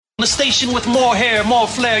The station with more hair, more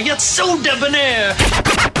flair, yet so debonair.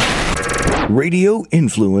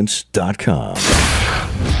 RadioInfluence.com.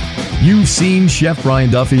 You've seen Chef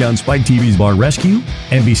Brian Duffy on Spike TV's Bar Rescue,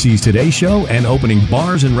 NBC's Today Show, and opening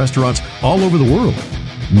bars and restaurants all over the world.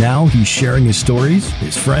 Now he's sharing his stories,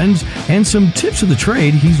 his friends, and some tips of the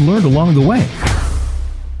trade he's learned along the way.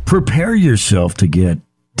 Prepare yourself to get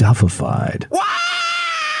Duffified. Wow!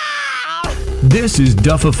 This is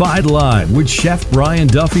Duffified Live with Chef Brian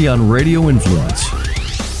Duffy on Radio Influence.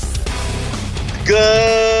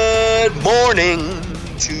 Good morning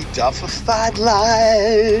to Duffified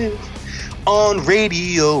Live on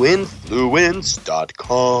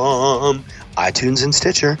RadioInfluence.com, iTunes and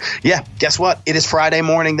Stitcher. Yeah, guess what? It is Friday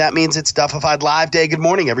morning. That means it's Duffified Live Day. Good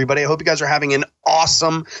morning, everybody. I hope you guys are having an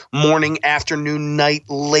awesome morning, afternoon, night,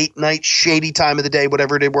 late night, shady time of the day,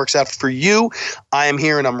 whatever it works out for you. I am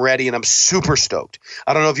here and I'm ready and I'm super stoked.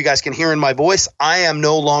 I don't know if you guys can hear in my voice. I am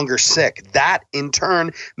no longer sick. That in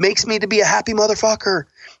turn makes me to be a happy motherfucker.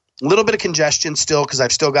 A little bit of congestion still because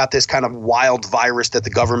I've still got this kind of wild virus that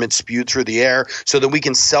the government spewed through the air so that we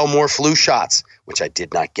can sell more flu shots, which I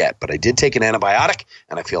did not get. But I did take an antibiotic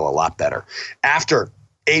and I feel a lot better after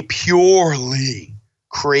a purely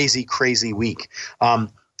crazy, crazy week. I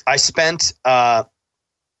spent the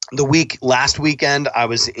week last weekend. I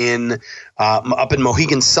was up in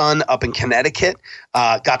Mohegan Sun, up in Connecticut.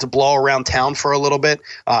 Got to blow around town for a little bit.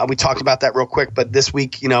 We talked about that real quick, but this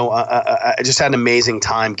week, I just had an amazing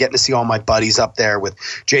time getting to see all my buddies up there with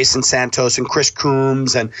Jason Santos and Chris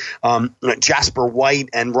Coombs and Jasper White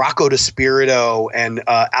and Rocco DeSpirito and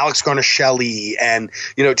Alex Garnaschelli and,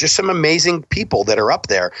 just some amazing people that are up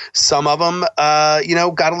there. Some of them,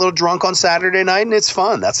 got a little drunk on Saturday night, and it's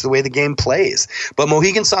fun. That's the way the game plays. But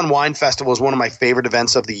Mohegan Sun Wine Festival is one of my favorite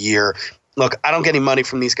events of the year. Look, I don't get any money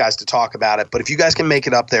from these guys to talk about it, but if you guys can make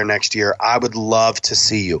it up there next year, I would love to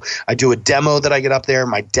see you. I do a demo that I get up there.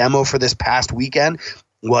 My demo for this past weekend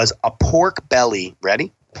was a pork belly.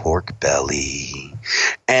 Ready? Pork belly.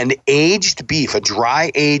 And aged beef, a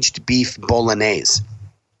dry aged beef bolognese,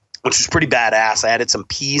 which was pretty badass. I added some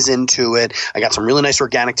peas into it. I got some really nice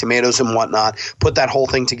organic tomatoes and whatnot. Put that whole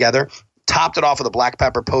thing together. Topped it off with a black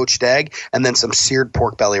pepper poached egg and then some seared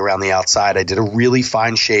pork belly around the outside. I did a really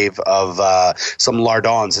fine shave of some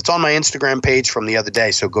lardons. It's on my Instagram page from the other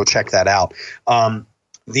day, so go check that out.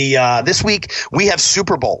 This week we have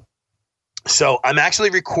Super Bowl. So I'm actually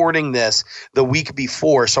recording this the week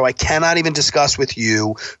before, so I cannot even discuss with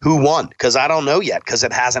you who won because I don't know yet because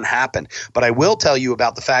it hasn't happened. But I will tell you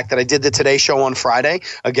about the fact that I did the Today Show on Friday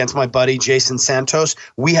against my buddy Jason Santos.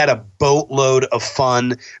 We had a boatload of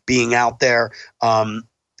fun being out there. Just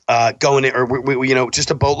a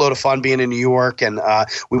boatload of fun being in New York. And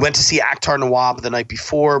we went to see Akhtar Nawab the night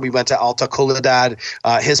before. We went to Alta Culdad,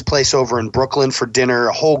 his place over in Brooklyn for dinner,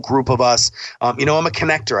 a whole group of us. I'm a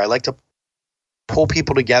connector. I like to pull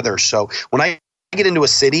people together. So when I get into a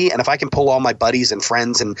city and if I can pull all my buddies and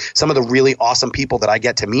friends and some of the really awesome people that I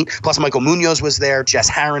get to meet, plus Michael Munoz was there, Jess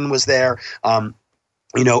Harron was there, and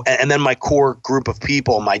then my core group of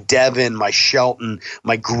people, my Devin, my Shelton,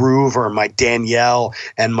 my Groover, my Danielle,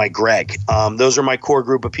 and my Greg. Those are my core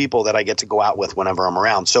group of people that I get to go out with whenever I'm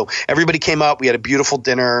around. So everybody came up. We had a beautiful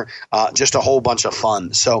dinner, just a whole bunch of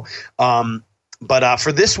fun. So, but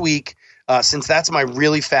for this week, since that's my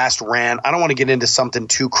really fast rant, I don't want to get into something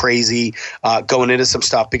too crazy going into some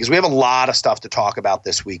stuff because we have a lot of stuff to talk about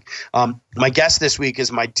this week. My guest this week is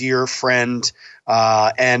my dear friend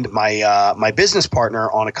and my business partner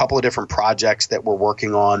on a couple of different projects that we're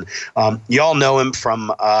working on. Y'all know him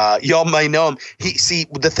from y'all might know him.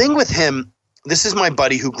 The thing with him, this is my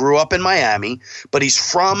buddy who grew up in Miami, but he's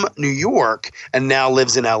from New York and now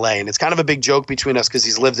lives in LA. And it's kind of a big joke between us because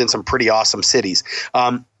he's lived in some pretty awesome cities.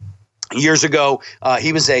 Years ago,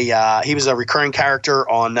 he was a recurring character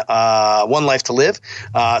on One Life to Live,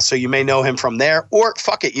 so you may know him from there. Or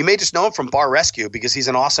fuck it, you may just know him from Bar Rescue because he's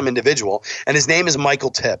an awesome individual, and his name is Michael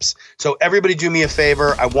Tips. So everybody, do me a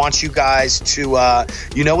favor. I want you guys to,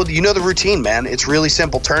 you know the routine, man. It's really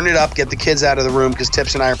simple. Turn it up, get the kids out of the room because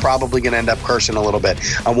Tips and I are probably going to end up cursing a little bit.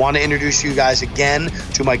 I want to introduce you guys again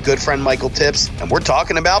to my good friend Michael Tips, and we're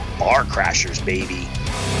talking about Bar Crashers, baby.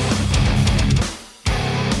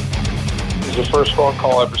 This is the first phone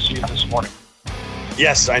call I've received this morning.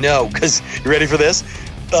 Yes, I know, because you ready for this?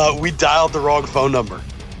 We dialed the wrong phone number.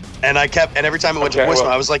 And every time it went to voicemail,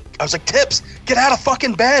 I was like, Tips, get out of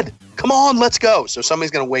fucking bed. Come on, let's go. So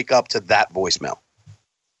somebody's going to wake up to that voicemail.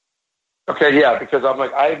 Okay, yeah, because I'm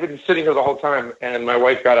like, I've been sitting here the whole time, and my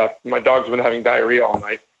wife got up. My dog's been having diarrhea all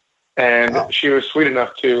night, and she was sweet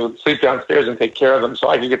enough to sleep downstairs and take care of them so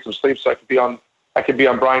I could get some sleep so I could be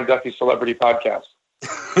on Brian Duffy's Celebrity Podcast.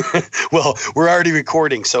 Well, we're already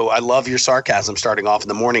recording, so I love your sarcasm starting off in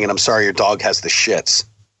the morning, and I'm sorry your dog has the shits.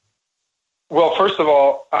 Well, first of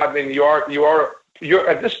all, I mean, you're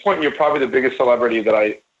at this point, you're probably the biggest celebrity that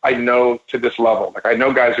I know to this level. Like, I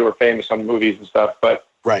know guys who are famous on movies and stuff, but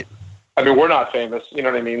right. I mean, we're not famous. You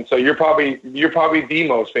know what I mean? So you're probably the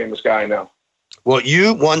most famous guy I know. Well,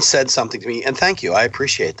 you once said something to me, and thank you. I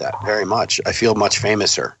appreciate that very much. I feel much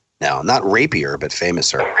famouser now. Not rapier, but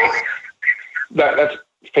famouser. That's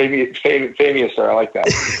famouser. I like that.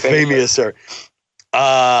 Famouser.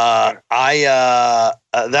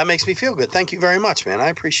 That makes me feel good. Thank you very much, man. I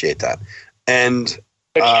appreciate that. And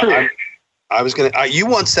it's true. I was gonna. You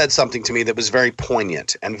once said something to me that was very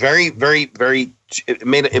poignant and very, very, very. It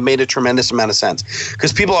made a tremendous amount of sense,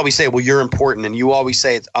 because people always say, "Well, you're important," and you always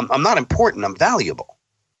say, "I'm not important. I'm valuable."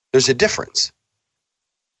 There's a difference.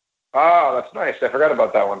 Oh, that's nice. I forgot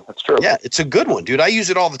about that one. That's true. Yeah, it's a good one, dude. I use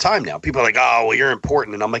it all the time now. People are like, "Oh, well, you're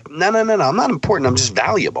important," and I'm like, "No. I'm not important. I'm just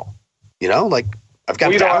valuable." You know, like I've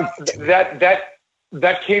got value.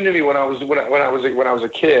 That came to me when I was a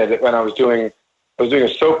kid. When I was doing a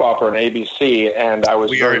soap opera on ABC, and I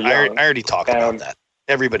was very young. I already talked about that.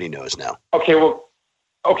 Everybody knows now. Okay, well,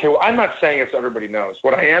 I'm not saying it's everybody knows.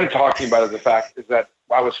 What I am talking about is the fact is that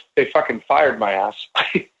they fucking fired my ass.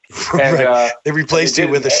 And, right. They replaced you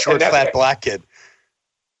with a short, fat black kid.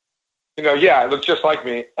 You know, yeah, it looked just like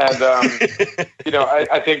me. And, you know,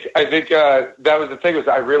 I think that was the thing, was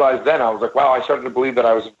I realized then, I was like, wow, I started to believe that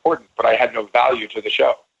I was important, but I had no value to the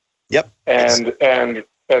show. Yep. And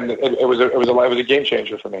it was a game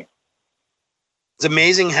changer for me. It's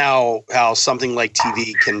amazing how something like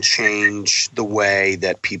TV can change the way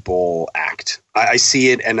that people act. I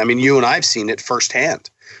see it, and I mean, you and I've seen it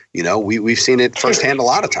firsthand. You know, we've seen it firsthand a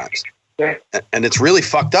lot of times, and it's really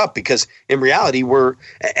fucked up, because in reality,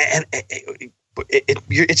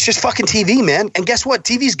 it's just fucking TV, man. And guess what?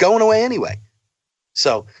 TV's going away anyway.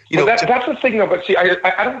 So that's the thing, though. But see,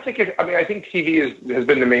 I don't think it. I mean, I think TV has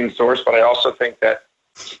been the main source, but I also think that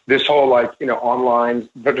this whole, like, you know, online,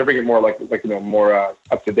 but to bring it more like you know, more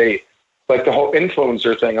up to date, like the whole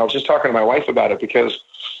influencer thing. I was just talking to my wife about it, because,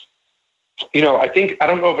 you know, I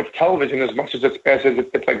don't know if it's television as much as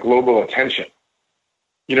it's like global attention.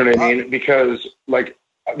 You know what I mean? Because, like,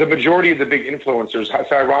 the majority of the big influencers,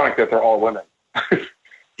 it's ironic that they're all women.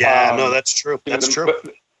 Yeah, no, that's true. That's true.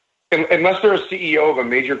 But unless they're a CEO of a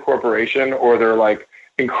major corporation, or they're like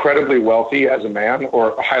incredibly wealthy as a man,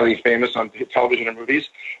 or highly famous on television or movies,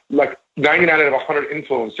 like 99 out of 100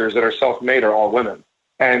 influencers that are self-made are all women.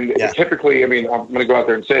 And typically, I mean, I'm going to go out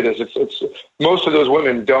there and say this: it's most of those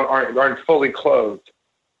women aren't fully clothed.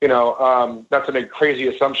 You know, not to make crazy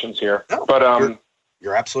assumptions here, but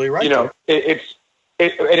you're absolutely right. You know,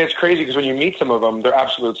 it's crazy, because when you meet some of them, they're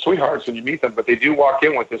absolute sweethearts when you meet them, but they do walk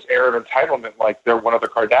in with this air of entitlement, like they're one of the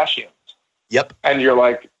Kardashians. Yep. And you're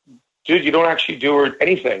like, dude, you don't actually do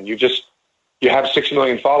anything. You have 6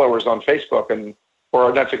 million followers on Facebook,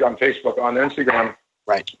 or not on Facebook, on Instagram.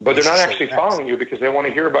 Right. But they're not actually following you because they want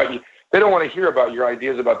to hear about you. They don't want to hear about your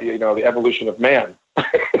ideas about the evolution of man.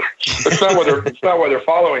 It's not why they're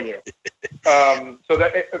following you.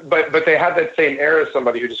 But they have that same air as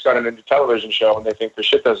somebody who just got into a television show, and they think their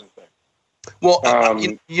shit doesn't think. Well,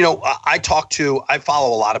 you know, I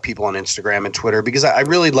follow a lot of people on Instagram and Twitter, because I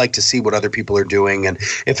really like to see what other people are doing. And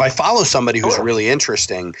if I follow somebody who's really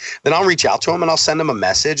interesting, then I'll reach out to them and I'll send them a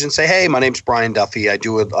message and say, hey, my name's Brian Duffy. I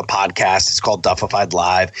do a podcast. It's called Duffified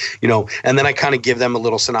Live, you know, and then I kind of give them a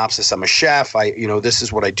little synopsis. I'm a chef. This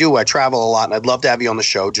is what I do. I travel a lot, and I'd love to have you on the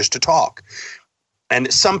show just to talk.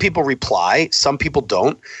 And some people reply, some people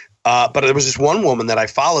don't. But there was this one woman that I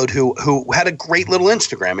followed who had a great little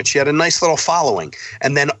Instagram, and she had a nice little following.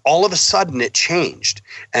 And then all of a sudden it changed,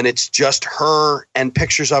 and it's just her and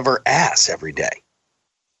pictures of her ass every day.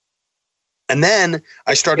 And then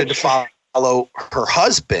I started to follow her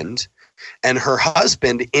husband, and her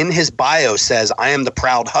husband in his bio says, I am the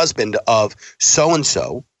proud husband of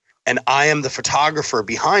so-and-so, and I am the photographer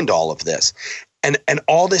behind all of this. And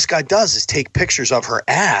all this guy does is take pictures of her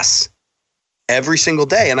ass every single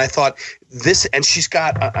day. And I thought and she's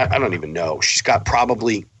got, I don't even know, she's got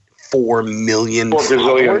probably 4 million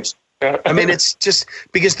followers. I mean, it's just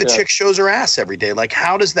because the chick shows her ass every day. Like,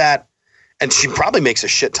 how does that, and she probably makes a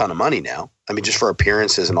shit ton of money now. I mean, just for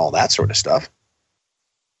appearances and all that sort of stuff.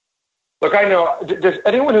 Look, I know, does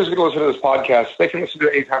anyone who's going to listen to this podcast, they can listen to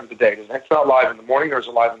it 8 times a day. It's not live in the morning, or is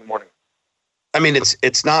it live in the morning? I mean,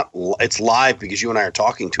 it's live because you and I are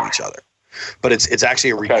talking to each other. But it's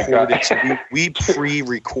actually a recorded. So we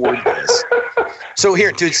pre-record this, So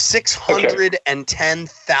here, dude,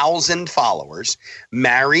 610,000 followers,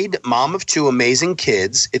 married, mom of 2 amazing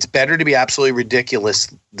kids. It's better to be absolutely ridiculous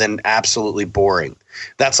than absolutely boring.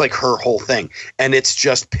 That's like her whole thing. And it's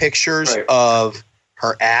just pictures of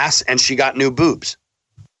her ass, and she got new boobs.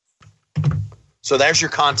 So there's your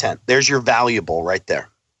content. There's your valuable right there.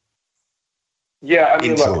 Yeah, I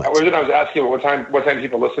mean, look, the reason I was asking what time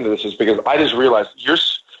people listen to this is because I just realized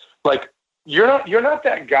you're not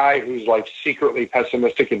that guy who's like secretly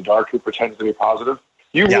pessimistic and dark who pretends to be positive.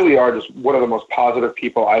 You really are just one of the most positive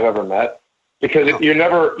people I've ever met. Because you're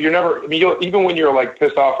never. I mean, even when you're like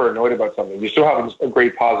pissed off or annoyed about something, you still have a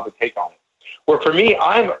great positive take on it. Where for me,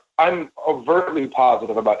 I'm overtly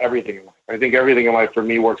positive about everything in life. I think everything in life for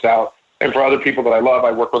me works out, and for other people that I love,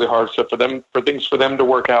 I work really hard for things for them to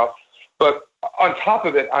work out. But on top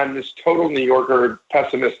of it, I'm this total New Yorker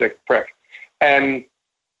pessimistic prick, and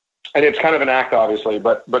it's kind of an act, obviously,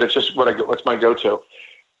 but it's just what's my go-to.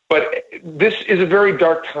 But this is a very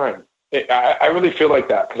dark time. I really feel like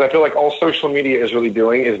that because I feel like all social media is really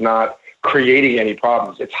doing is not creating any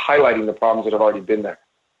problems. It's highlighting the problems that have already been there.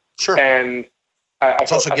 Sure. And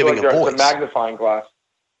it's also giving a voice. A magnifying glass.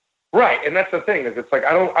 Right. And that's the thing is it's like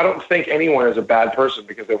I don't think anyone is a bad person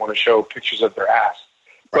because they want to show pictures of their ass.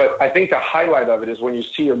 Right. But I think the highlight of it is when you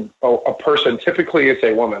see a person, typically it's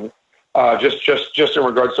a woman, just in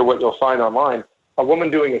regards to what you'll find online, a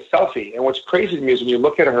woman doing a selfie. And what's crazy to me is when you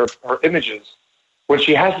look at her images, when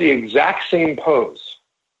she has the exact same pose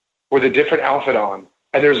with a different outfit on,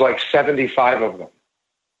 and there's like 75 of them,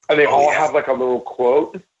 and they all have like a little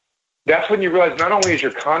quote, that's when you realize not only is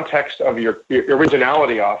your context of your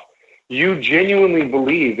originality off, you genuinely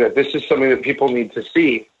believe that this is something that people need to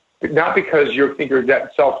see, not because you think you're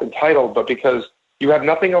that self-entitled, but because you have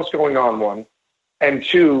nothing else going on, one, and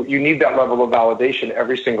two, you need that level of validation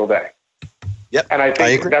every single day. Yep, and I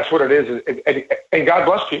think that's what it is. And God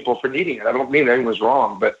bless people for needing it. I don't mean anyone's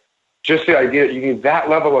wrong, but just the idea that you need that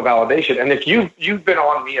level of validation. And if you've been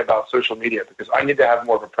on me about social media because I need to have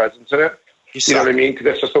more of a presence in it, you know what I mean? Because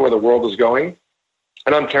that's just the way the world is going.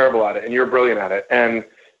 And I'm terrible at it, and you're brilliant at it. And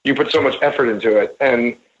you put so much effort into it.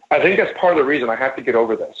 And I think that's part of the reason I have to get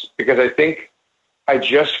over this because I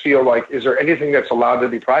just feel like, is there anything that's allowed to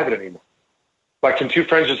be private anymore? Like, can two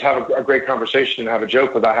friends just have a great conversation and have a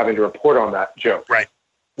joke without having to report on that joke? Right.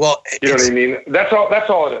 Well, you know what I mean? That's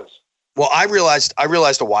all it is. Well, I realized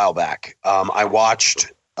a while back. I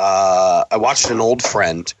watched an old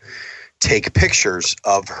friend take pictures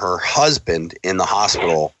of her husband in the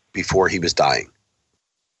hospital before he was dying,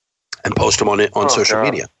 and post them on social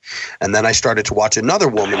media. And then I started to watch another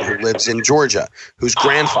woman who lives in Georgia, whose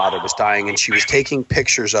grandfather was dying, and she was taking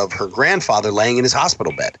pictures of her grandfather laying in his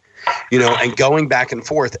hospital bed, and going back and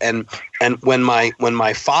forth. And when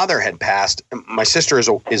my father had passed, my sister is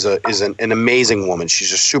an amazing woman.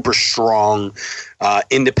 She's a super strong,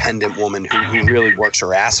 independent woman who really works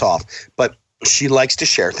her ass off. But she likes to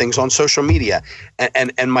share things on social media.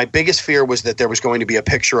 And my biggest fear was that there was going to be a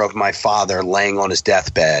picture of my father laying on his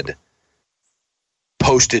deathbed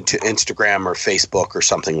posted to Instagram or Facebook or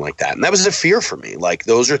something like that. And that was a fear for me. Like,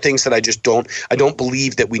 those are things that I don't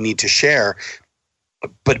believe that we need to share,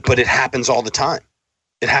 but it happens all the time.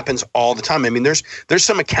 It happens all the time. I mean, there's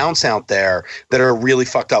some accounts out there that are really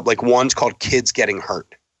fucked up. Like, one's called Kids Getting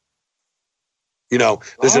Hurt.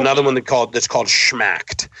 There's another one that's called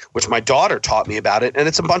Schmacked, which my daughter taught me about it. And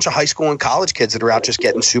it's a bunch of high school and college kids that are out just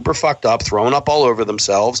getting super fucked up, throwing up all over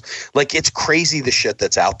themselves. Like, it's crazy the shit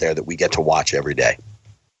that's out there that we get to watch every day.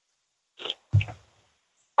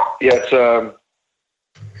 Yeah, it's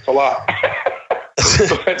a lot.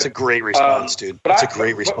 It's a great response, dude. It's a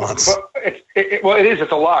great response. It is.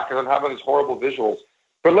 It's a lot because I'm having these horrible visuals.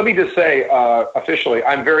 But let me just say, officially,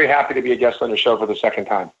 I'm very happy to be a guest on your show for the second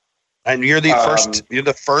time. And you're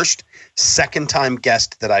the first second-time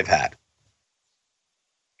guest that I've had.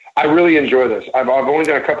 I really enjoy this. I've only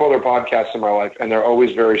done a couple other podcasts in my life, and they're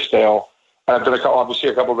always very stale. I've done obviously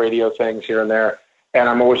a couple radio things here and there, and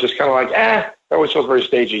I'm always just kind of like, it always feels very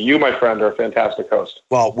stagey. You, my friend, are a fantastic host.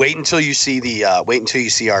 Well, wait until you see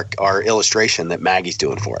our illustration that Maggie's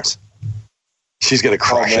doing for us. She's gonna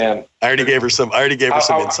crush it. I already gave her some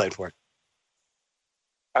insight for it.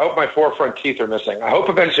 I hope my forefront teeth are missing. I hope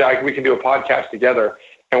eventually we can do a podcast together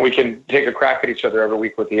and we can take a crack at each other every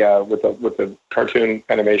week with the cartoon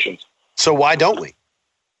animations. So why don't we?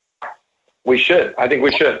 We should. I think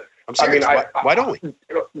we should. I'm serious. Why don't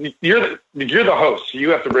we? You're the host. So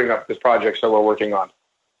you have to bring up this project that we're working on.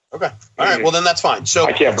 Okay. All right. Well, then that's fine. So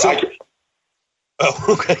I can't. Oh,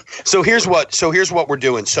 okay. So here's what we're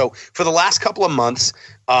doing. So for the last couple of months,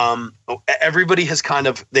 everybody has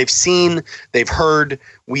they've seen, they've heard,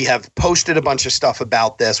 we have posted a bunch of stuff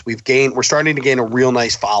about this. We're starting to gain a real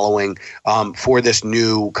nice following for this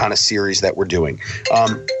new kind of series that we're doing.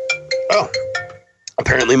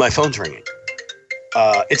 Apparently my phone's ringing.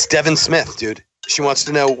 It's Devin Smith, dude. She wants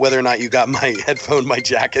to know whether or not you got my headphone, my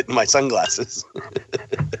jacket, and my sunglasses.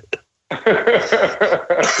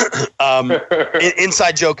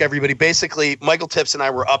 Inside joke, everybody. Basically, Michael Tipps and I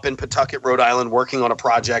were up in Pawtucket, Rhode Island, working on a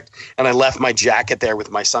project, and I left my jacket there with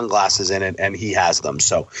my sunglasses in it, and he has them.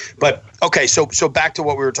 So back to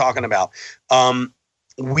what we were talking about.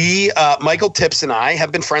 Michael Tipps and I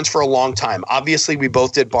have been friends for a long time. Obviously, we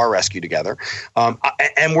both did Bar Rescue together,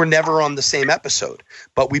 and we're never on the same episode.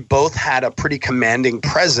 But we both had a pretty commanding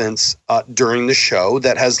presence during the show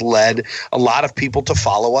that has led a lot of people to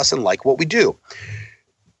follow us and like what we do.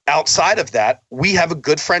 Outside of that, we have a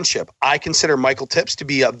good friendship. I consider Michael Tipps to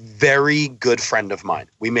be a very good friend of mine.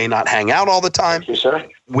 We may not hang out all the time. Thank you, sir.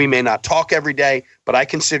 We may not talk every day, but I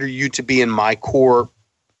consider you to be in my core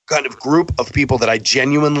kind of group of people that I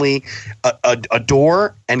genuinely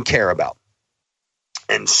adore and care about.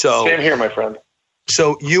 And so, same here, my friend.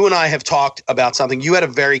 So you and I have talked about something. You had a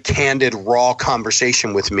very candid, raw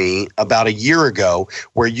conversation with me about a year ago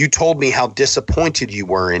where you told me how disappointed you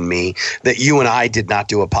were in me that you and I did not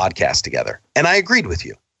do a podcast together. And I agreed with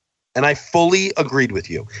you. And I fully agreed with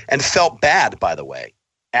you and felt bad, by the way,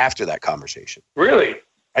 after that conversation. Really?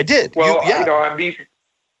 I did. Well, I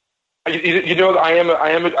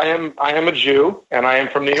am a Jew, and I am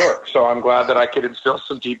from New York, so I'm glad that I could instill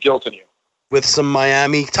some deep guilt in you. With some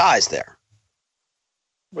Miami ties there.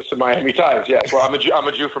 With some Miami ties, yes. Well, I'm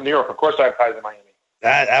a Jew from New York. Of course, I have ties in Miami.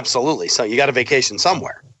 Absolutely. So you got a vacation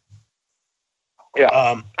somewhere. Yeah.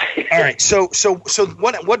 All right. So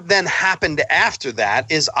what then happened after that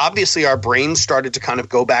is obviously our brains started to kind of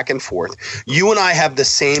go back and forth. You and I have the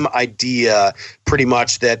same idea pretty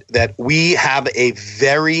much that we have a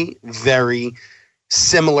very, very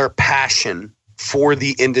similar passion for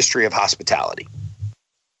the industry of hospitality.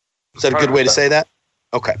 Is that a good way to say that?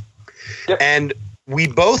 Okay. Yep. And we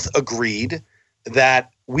both agreed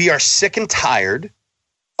that we are sick and tired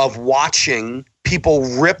of watching people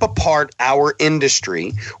rip apart our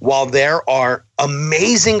industry while there are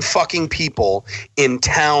amazing fucking people in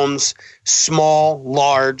towns, small,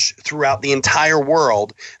 large, throughout the entire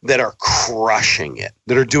world that are crushing it,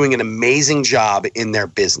 that are doing an amazing job in their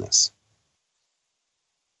business.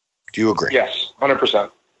 Do you agree? Yes, 100%.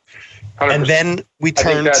 And then we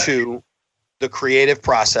turn to the creative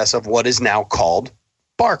process of what is now called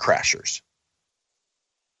Bar Crashers.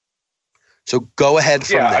 So go ahead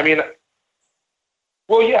from there.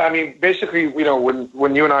 Basically,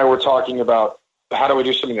 when you and I were talking about how do we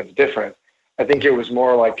do something that's different, I think it was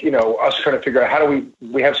more like, us trying to figure out how do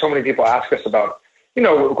we have so many people ask us about,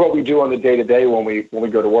 what we do on the day-to-day when we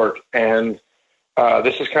go to work. And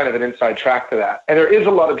this is kind of an inside track to that. And there is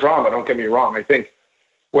a lot of drama, don't get me wrong. I think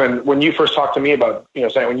when you first talked to me about,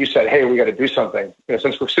 when you said, hey, we got to do something,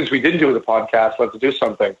 since we didn't do the podcast, let's do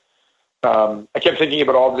something. I kept thinking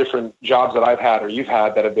about all the different jobs that I've had or you've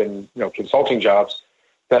had that have been, consulting jobs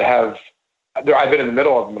that I've been in the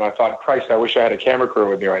middle of them. And I thought, Christ, I wish I had a camera crew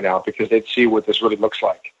with me right now because they'd see what this really looks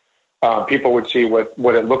like. People would see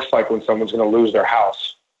what it looks like when someone's going to lose their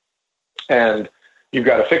house and you've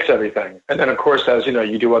got to fix everything. And then, of course, as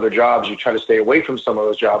you do other jobs, you try to stay away from some of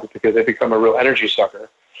those jobs because they become a real energy sucker.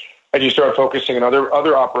 And you start focusing on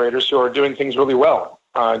other operators who are doing things really well,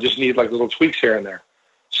 just need like little tweaks here and there.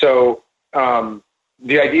 So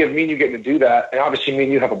the idea of me and you getting to do that, and obviously me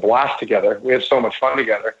and you have a blast together. We have so much fun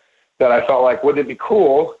together that I felt like, wouldn't it be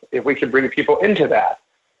cool if we could bring people into that?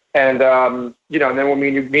 And, and then when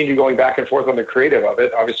me and you going back and forth on the creative of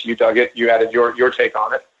it, obviously you dug it, you added your take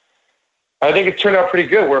on it. I think it turned out pretty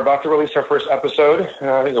good. We're about to release our first episode,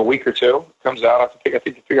 I think a week or two. It comes out. I have to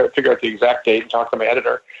figure out the exact date and talk to my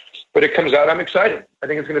editor. But it comes out. I'm excited. I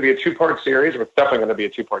think it's going to be a 2-part series. It's definitely going to be a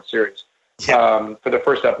 2-part series for the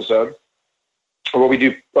first episode. Where we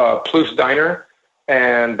do Plouffe Diner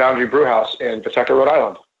and Boundary Brewhouse in Pawtucket, Rhode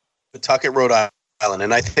Island. Pawtucket, Rhode Island.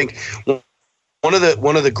 And I think one of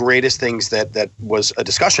the greatest things that was a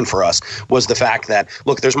discussion for us was the fact that,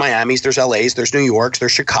 look, there's Miamis, there's LAs, there's New Yorks,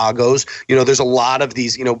 there's Chicagos. There's a lot of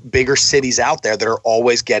these, bigger cities out there that are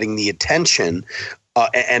always getting the attention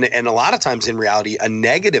and a lot of times in reality, a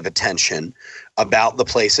negative attention about the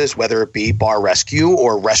places, whether it be Bar Rescue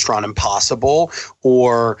or Restaurant Impossible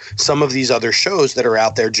or some of these other shows that are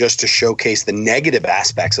out there just to showcase the negative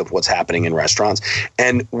aspects of what's happening in restaurants.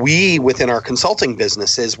 And we, within our consulting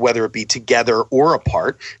businesses, whether it be together or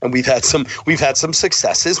apart, and we've had some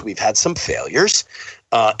successes, we've had some failures,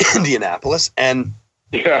 Indianapolis, and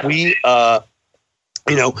we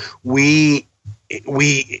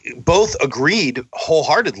both agreed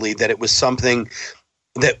wholeheartedly that it was something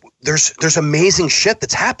that there's amazing shit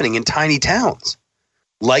that's happening in tiny towns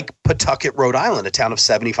like Pawtucket, Rhode Island, a town of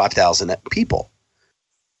 75,000 people.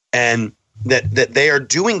 And that they are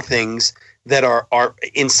doing things that are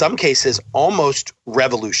in some cases almost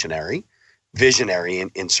revolutionary, visionary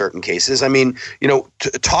in certain cases. I mean,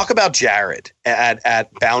 talk about Jared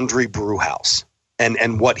at Boundary Brew House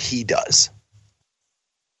and what he does.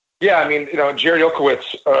 Yeah, I mean, Jared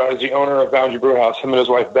Ilkowitz is the owner of Boundary Brew House. Him and his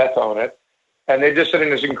wife Beth own it. And they just did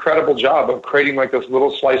this incredible job of creating like this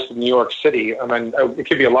little slice of New York City. I mean, it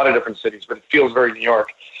could be a lot of different cities, but it feels very New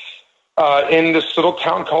York. In this little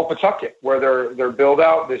town called Pawtucket, where their build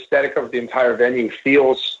out, the aesthetic of the entire venue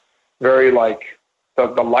feels very like the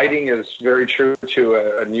lighting is very true to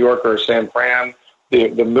a New York or San Fran. The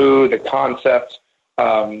mood, the concept,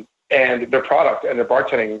 and their product and their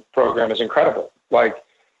bartending program is incredible. Like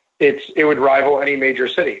it would rival any major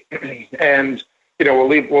city. And we'll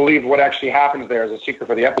leave what actually happens there as a secret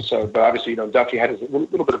for the episode. But obviously, Duffy had a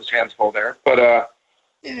little bit of his hands full there. But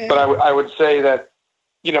I would say that.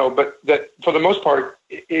 But that for the most part,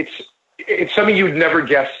 it's something you would never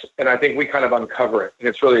guess, and I think we kind of uncover it, and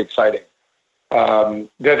it's really exciting. I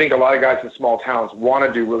think a lot of guys in small towns want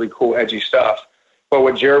to do really cool, edgy stuff, but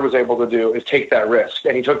what Jared was able to do is take that risk,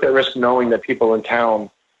 and he took that risk knowing that people in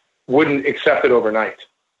town wouldn't accept it overnight.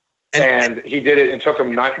 And he did it, and took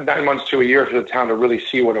him 9 months to a year for the town to really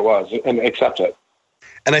see what it was and accept it.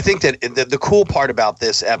 And I think that the cool part about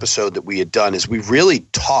this episode that we had done is we really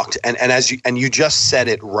talked, and you just said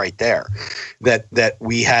it right there, that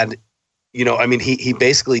we had, he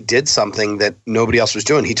basically did something that nobody else was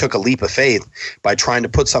doing. He took a leap of faith by trying to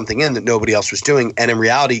put something in that nobody else was doing, and in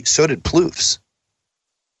reality, so did Plouffe.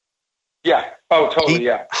 Yeah. Oh, totally. He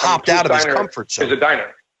yeah. hopped out of his comfort zone. Is a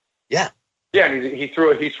diner. Yeah. Yeah, and he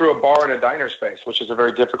threw a bar in a diner space, which is a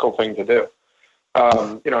very difficult thing to do.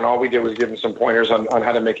 And all we did was give him some pointers on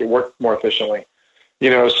how to make it work more efficiently.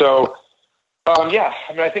 So I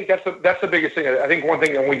mean, I think that's the biggest thing. I think one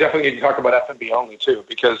thing, and we definitely need to talk about F&B only too,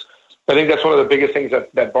 because I think that's one of the biggest things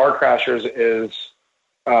that Bar Crashers is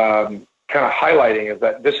kind of highlighting, is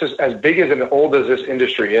that this is as big as and old as this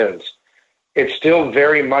industry is. It's still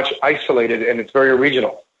very much isolated and it's very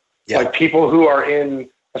regional. Yeah. Like people who are in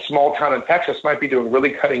a small town in Texas might be doing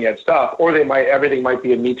really cutting edge stuff, or everything might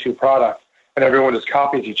be a Me Too product. And everyone just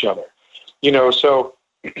copies each other, so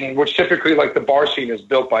which typically like the bar scene is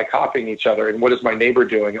built by copying each other. And what is my neighbor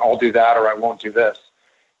doing? I'll do that, or I won't do this.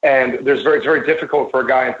 And it's very difficult for a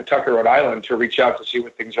guy in Pawtucket, Rhode Island to reach out to see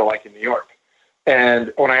what things are like in New York.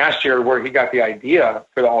 And when I asked Jared where he got the idea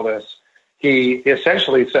for all this, he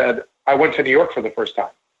essentially said, I went to New York for the first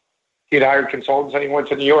time. He'd hired consultants and he went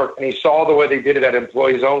to New York, and he saw the way they did it at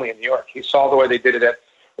Employees Only in New York. He saw the way they did it at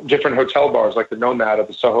different hotel bars like the Nomad or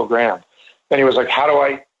the Soho Grand. And he was like,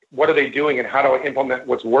 what are they doing, and how do I implement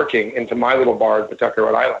what's working into my little bar in Pawtucket,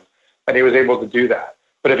 Rhode Island? And he was able to do that.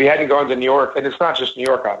 But if he hadn't gone to New York, and it's not just New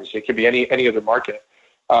York, obviously, it could be any other market,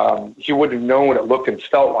 he wouldn't have known what it looked and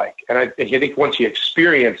felt like. And I think once he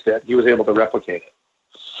experienced it, he was able to replicate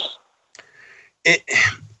it.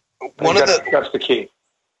 That's the key.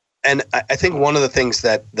 And I think one of the things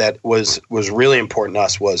that was really important to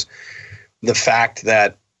us was the fact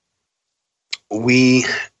that we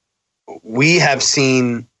have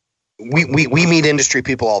seen, we meet industry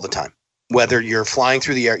people all the time, whether you're flying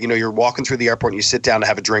through the air, you're walking through the airport and you sit down to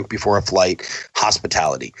have a drink before a flight,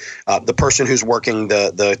 hospitality, the person who's working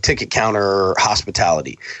the ticket counter,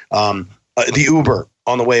 hospitality, the Uber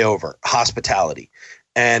on the way over, hospitality.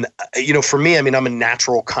 And, for me, I mean, I'm a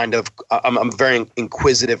natural kind of, I'm a very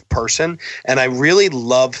inquisitive person, and I really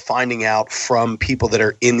love finding out from people that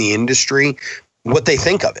are in the industry what they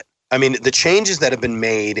think of it. I mean, the changes that have been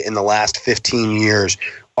made in the last 15 years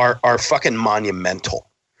are fucking monumental.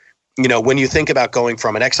 When you think about going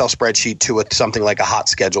from an Excel spreadsheet to something like a hot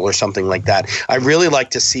schedule or something like that, I really like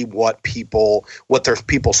to see what their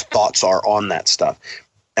people's thoughts are on that stuff.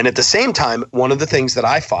 And at the same time, one of the things that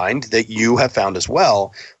I find that you have found as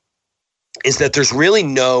well is that there's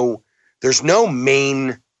no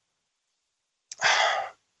main,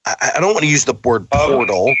 I don't want to use the word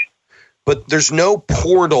portal, but there's no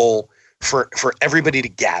portal for everybody to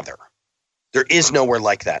gather. There is nowhere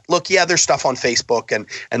like that. Look, yeah, there's stuff on Facebook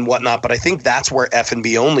and whatnot, but I think that's where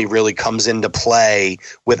F&B Only really comes into play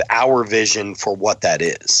with our vision for what that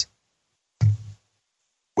is.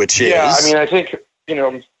 Which is... Yeah, I mean, I think,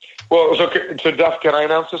 well, so Duff, can I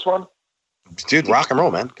announce this one? Dude, rock and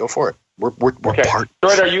roll, man. Go for it. We're okay. partners.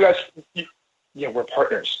 Right, are you guys... Yeah, we're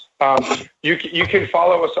partners. You can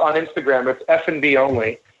follow us on Instagram. It's F&B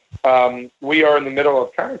Only. We are in the middle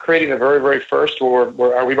of kind of creating the very, very first, or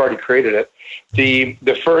we've already created it, the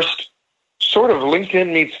first sort of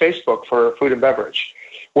LinkedIn meets Facebook for food and beverage,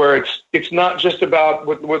 where it's not just about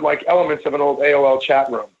with like elements of an old AOL chat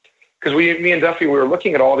room. Because me and Duffy, we were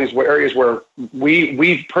looking at all these areas where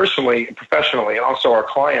we personally, professionally, and also our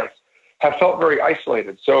clients have felt very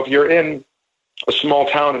isolated. So if you're in a small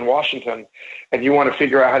town in Washington and you want to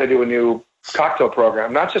figure out how to do a new cocktail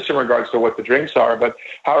program, not just in regards to what the drinks are, but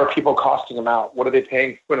how are people costing them out? What are they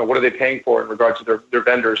paying? What are they paying for in regards to their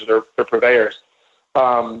vendors or their purveyors?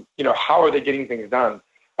 How are they getting things done?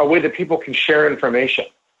 A way that people can share information.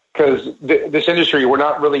 Because this industry, we're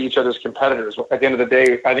not really each other's competitors. At the end of the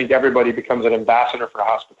day, I think everybody becomes an ambassador for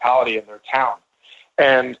hospitality in their town.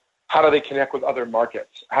 And how do they connect with other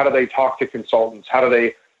markets? How do they talk to consultants? How do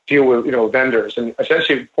they deal with vendors and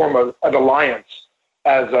essentially form an alliance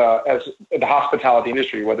as the hospitality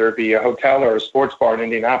industry, whether it be a hotel or a sports bar in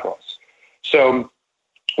Indianapolis. So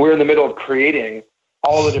we're in the middle of creating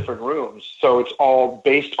all the different rooms. So it's all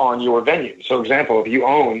based on your venue. So example, if you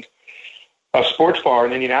owned a sports bar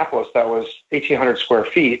in Indianapolis that was 1,800 square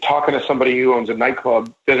feet, talking to somebody who owns a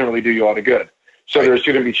nightclub doesn't really do you a lot of good. So there's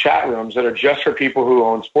going to be chat rooms that are just for people who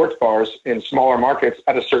own sports bars in smaller markets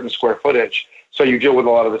at a certain square footage. So you deal with a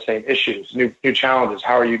lot of the same issues, new challenges.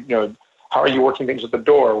 How are you working things at the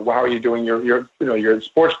door? How are you doing your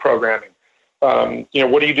sports programming?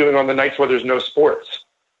 What are you doing on the nights where there's no sports?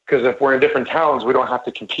 Because if we're in different towns, we don't have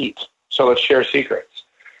to compete. So let's share secrets.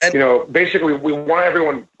 And, basically, we want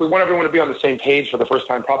everyone to be on the same page for the first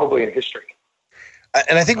time, probably in history.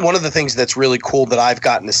 And I think one of the things that's really cool that I've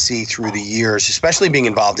gotten to see through the years, especially being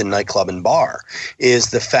involved in nightclub and bar,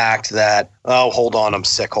 is the fact that, oh, hold on, I'm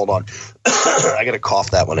sick. Hold on. I got to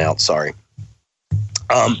cough that one out. Sorry.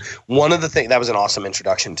 One of the things, that was an awesome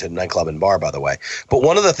introduction to nightclub and bar, by the way. But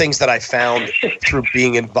one of the things that I found through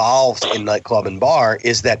being involved in nightclub and bar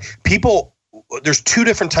is that there's two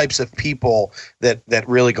different types of people that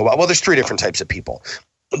really go out. Well, there's three different types of people.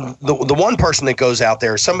 The one person that goes out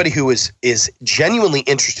there is somebody who is genuinely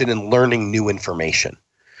interested in learning new information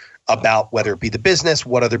about whether it be the business,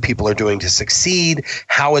 what other people are doing to succeed,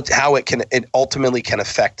 how it ultimately can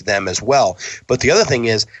affect them as well. But the other thing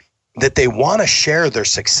is that they want to share their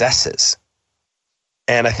successes.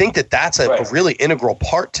 And I think that's a really integral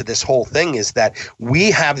part to this whole thing, is that we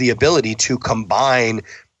have the ability to combine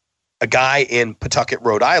a guy in Pawtucket,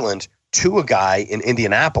 Rhode Island, to a guy in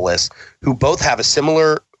Indianapolis who both have a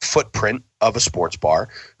similar footprint of a sports bar,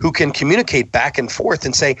 who can communicate back and forth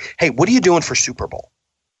and say, hey, what are you doing for Super Bowl?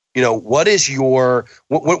 What is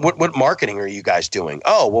what marketing are you guys doing?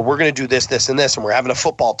 Oh, well, we're going to do this, this, and this, and we're having a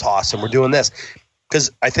football toss, and we're doing this.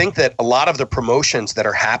 Because I think that a lot of the promotions that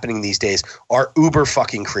are happening these days are uber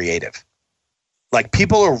fucking creative. Like,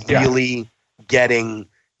 people are really getting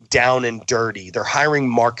down and dirty. They're hiring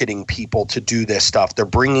marketing people to do this stuff. They're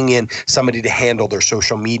bringing in somebody to handle their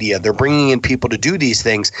social media. They're bringing in people to do these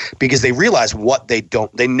things because they realize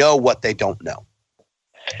they know what they don't know.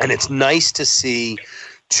 And it's nice to see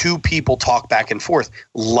two people talk back and forth,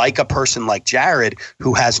 like a person like Jared,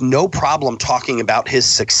 who has no problem talking about his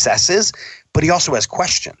successes, but he also has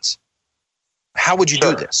questions. How would you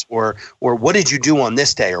do this? Or what did you do on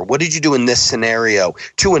this day? Or what did you do in this scenario,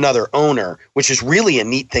 to another owner, which is really a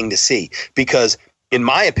neat thing to see. Because in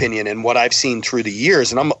my opinion, and what I've seen through the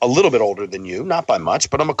years, and I'm a little bit older than you, not by much,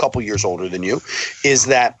 but I'm a couple years older than you, is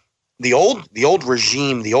that the old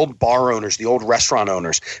regime, the old bar owners, the old restaurant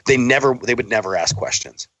owners, they would never ask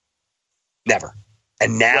questions. Never.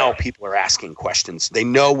 And now people are asking questions. They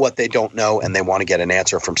know what they don't know, and they want to get an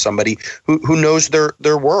answer from somebody who knows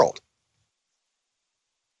their world.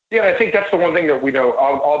 Yeah, I think that's the one thing that we know.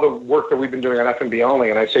 All the work that we've been doing on F&B Only,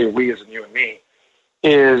 and I say we as in you and me,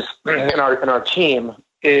 is in our team,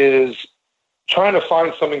 is trying to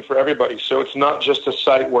find something for everybody. So it's not just a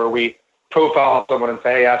site where we profile someone and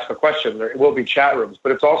say, hey, ask a question. There will be chat rooms,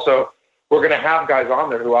 but it's also, we're going to have guys on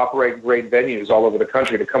there who operate great venues all over the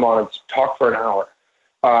country to come on and talk for an hour,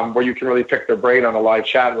 where you can really pick their brain on a live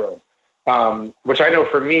chat room, which I know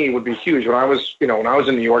for me would be huge. When I was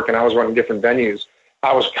in New York and I was running different venues,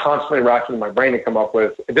 I was constantly racking my brain to come up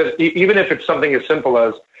with, even if it's something as simple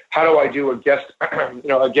as, how do I do a guest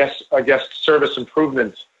service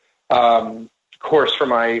improvement course for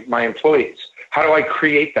my employees? How do I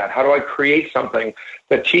create that? How do I create something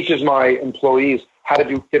that teaches my employees how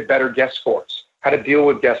to get better guest scores, how to deal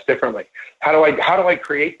with guests differently? How do I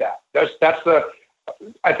create that?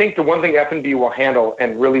 I think the one thing F&B will handle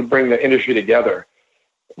and really bring the industry together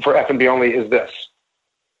for F&B only is this.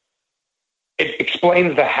 It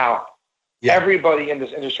explains the how. Yeah. Everybody in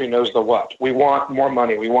this industry knows the what. We want more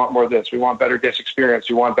money. We want more this. We want better guest experience.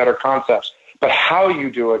 We want better concepts. But how you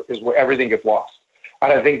do it is where everything gets lost.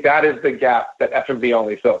 And I think that is the gap that F&B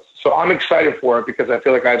only fills. So I'm excited for it because I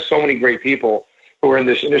feel like I have so many great people who are in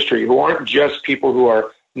this industry who aren't just people who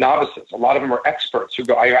are novices. A lot of them are experts who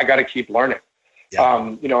go, I got to keep learning. Yeah.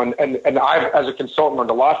 And I've, as a consultant, learned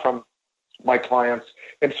a lot from my clients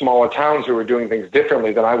in smaller towns who are doing things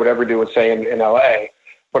differently than I would ever do, say, in LA.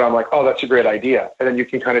 But I'm like, oh, that's a great idea. And then you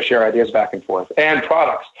can kind of share ideas back and forth and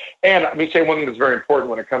products. And let me say one thing that's very important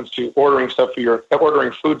when it comes to ordering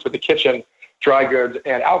food for the kitchen, dry goods,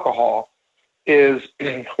 and alcohol is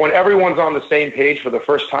when everyone's on the same page for the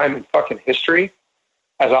first time in fucking history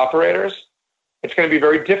as operators, it's going to be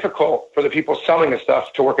very difficult for the people selling us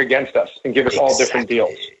stuff to work against us and give us all different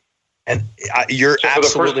deals. And you're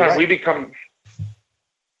absolutely right.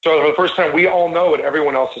 So for the first time, we all know what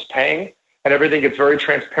everyone else is paying, and everything gets very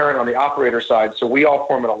transparent on the operator side, so we all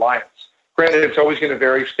form an alliance. Granted, it's always going to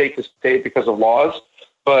vary state to state because of laws,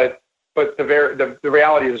 but the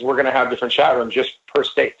reality is we're going to have different chat rooms just per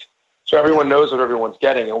state. So everyone knows what everyone's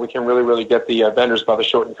getting, and we can really, really get the vendors by the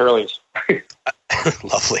short and curlies.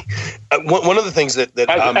 Lovely. One of the things that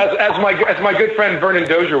as my good friend Vernon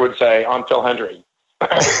Dozier would say on Phil Hendry.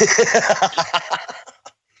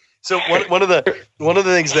 So one of the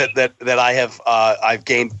things that I have I've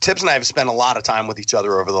gained, Tibbs and I have spent a lot of time with each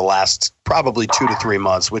other over the last probably 2 to 3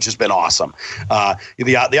 months, which has been awesome.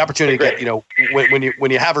 The opportunity to get,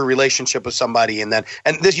 when you have a relationship with somebody and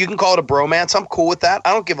this, you can call it a bromance. I'm cool with that.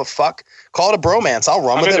 I don't give a fuck. Call it a bromance. I'll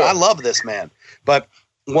run with it. I love this man. But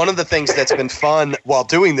one of the things that's been fun while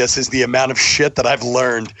doing this is the amount of shit that I've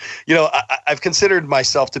learned. I've considered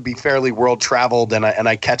myself to be fairly world traveled, and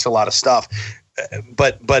I catch a lot of stuff.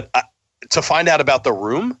 But to find out about the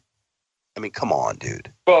room, I mean, come on,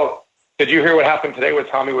 dude. Well, did you hear what happened today with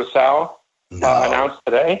Tommy Wiseau? No. Announced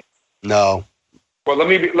today? No. Well, let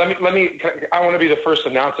me. I want to be the first to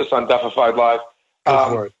announce this on Duffified Live. Go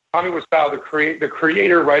for it. Tommy Wiseau, the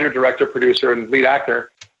creator, writer, director, producer, and lead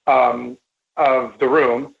actor of The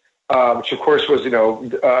Room, which of course was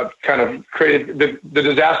kind of created. The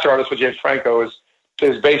Disaster Artist with James Franco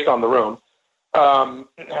is based on The Room.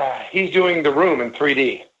 He's doing The Room in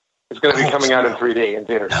 3D. It's going to be coming out in 3D in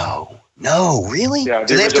theaters. No, really? Yeah,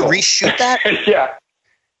 do they have to reshoot that? Yeah.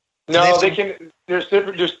 No, they can. There's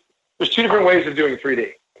 2 different ways of doing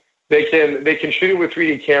 3D. They can shoot it with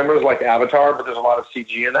 3D cameras like Avatar, but there's a lot of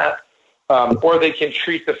CG in that. Or they can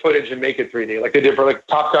treat the footage and make it 3D, like they did for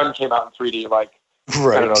Top Gun came out in 3D like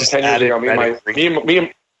right. I don't know 10 years ago.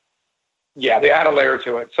 They add a layer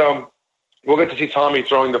to it. So we'll get to see Tommy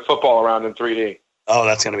throwing the football around in 3D. Oh,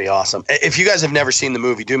 that's going to be awesome. If you guys have never seen the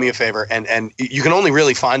movie, do me a favor, and you can only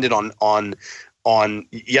really find it on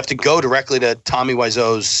you have to go directly to Tommy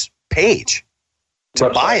Wiseau's page to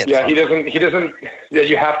buy it. Yeah, he doesn't. Yeah,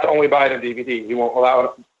 you have to only buy it on DVD. He won't allow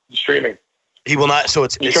it streaming. He will not. So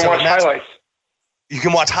you can watch highlights. You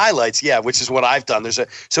can watch highlights, yeah, which is what I've done.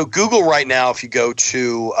 So Google right now. If you go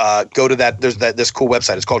to that, there's this cool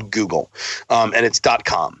website. It's called Google, and it's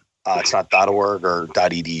 .com. It's not .org or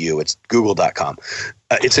 .edu. It's Google.com.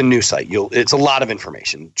 It's a new site. It's a lot of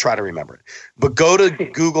information. Try to remember it. But go to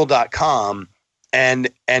Google.com and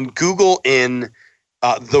Google in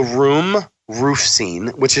The Room roof scene,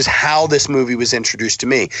 which is how this movie was introduced to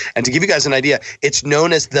me. And to give you guys an idea, it's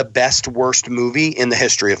known as the best worst movie in the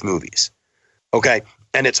history of movies. Okay.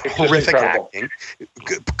 And it's horrific acting,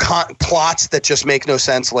 plots that just make no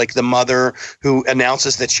sense, like the mother who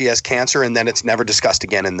announces that she has cancer and then it's never discussed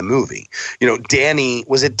again in the movie. Danny,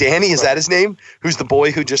 was it Danny? Is that his name? Who's the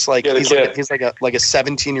boy who just like, he's like a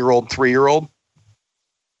 17-year-old, 3-year-old?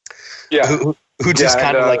 Yeah. Who just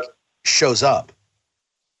kind of like shows up.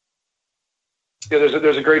 Yeah,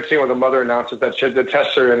 there's a great scene where the mother announces that she had to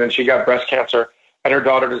test her and then she got breast cancer, and her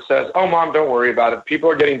daughter just says, "Oh, Mom, don't worry about it.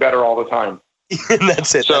 People are getting better all the time." And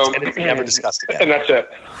that's it. And it's never discussed again. And that's it.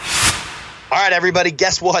 All right, everybody,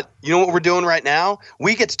 guess what? You know what we're doing right now?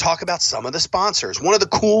 We get to talk about some of the sponsors. One of the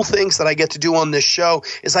cool things that I get to do on this show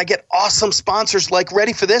is I get awesome sponsors like,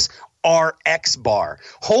 ready for this, RX Bar.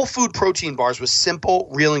 Whole food protein bars with simple,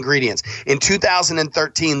 real ingredients. In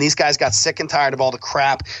 2013, these guys got sick and tired of all the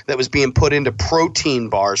crap that was being put into protein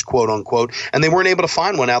bars, quote unquote, and they weren't able to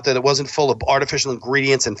find one out there that wasn't full of artificial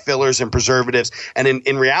ingredients and fillers and preservatives, and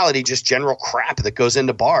in reality, just general crap that goes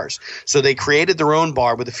into bars. So they created their own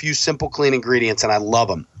bar with a few simple, clean ingredients, and I love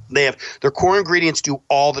them. Their core ingredients do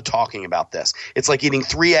all the talking about this. It's like eating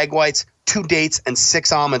 3 egg whites, 2 dates, and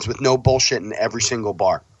 6 almonds with no bullshit in every single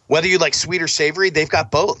bar. Whether you like sweet or savory, they've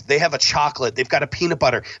got both. They have a chocolate. They've got a peanut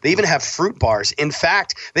butter. They even have fruit bars. In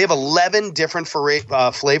fact, they have 11 different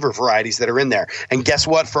flavor varieties that are in there. And guess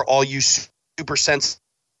what? For all you super sensitive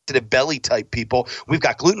belly type people, we've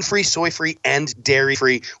got gluten-free, soy-free, and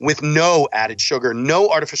dairy-free with no added sugar, no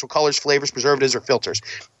artificial colors, flavors, preservatives, or filters.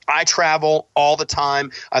 I travel all the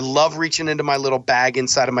time. I love reaching into my little bag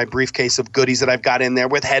inside of my briefcase of goodies that I've got in there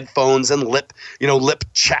with headphones and lip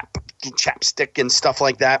chapstick and stuff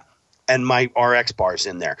like that. And my RX bars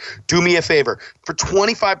in there. Do me a favor. For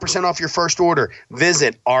 25% off your first order,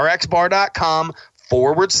 visit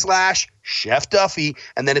rxbar.com/Chef Duffy.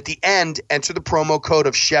 And then at the end, enter the promo code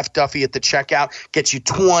of Chef Duffy at the checkout. Gets you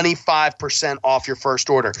 25% off your first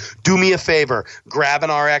order. Do me a favor. Grab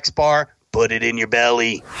an RX bar. Put it in your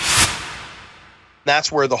belly.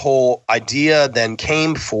 That's where the whole idea then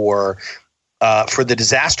came for the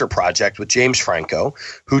Disaster Project with James Franco,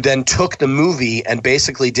 who then took the movie and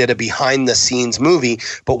basically did a behind-the-scenes movie.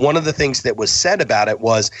 But one of the things that was said about it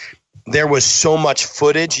was there was so much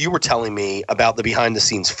footage. You were telling me about the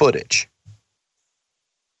behind-the-scenes footage.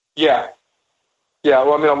 Yeah. Yeah,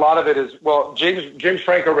 well, I mean, a lot of it is, well, James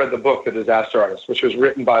Franco read the book, The Disaster Artist, which was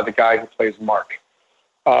written by the guy who plays Mark.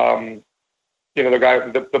 The guy,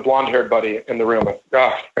 the blonde-haired buddy in the room.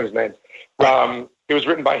 His name. It was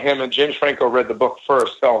written by him, and James Franco read the book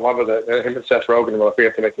first, fell in love with it, and him and Seth Rogen were like, we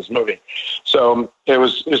have to make this movie. So it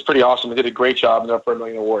was pretty awesome. He did a great job, and up for 1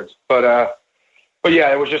 million awards. But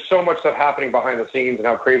yeah, it was just so much stuff happening behind the scenes, and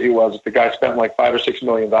how crazy it was. The guy spent like $5 or $6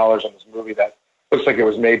 million on this movie that looks like it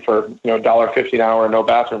was made for $1.50 an hour, no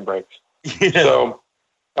bathroom breaks. Yeah. So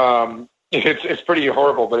it's pretty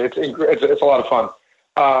horrible, but it's a lot of fun.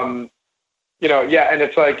 Yeah, and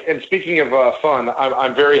it's like, and speaking of fun,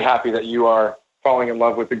 I'm very happy that you are falling in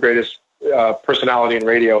love with the greatest personality in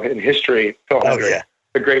radio in history, Phil Hendrie. Yeah.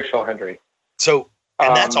 The great Phil Hendrie. So,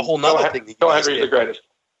 and that's a whole nother thing. That Phil Hendrie is the greatest.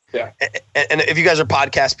 Yeah. And if you guys are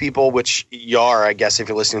podcast people, which you are, I guess, if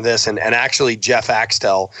you're listening to this, and actually Jeff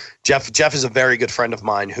Axtell, Jeff is a very good friend of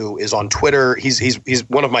mine who is on Twitter. He's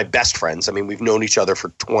one of my best friends. I mean, we've known each other for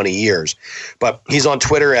 20 years, but he's on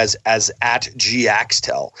Twitter as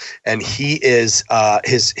 @GAxtell, and he is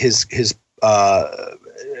his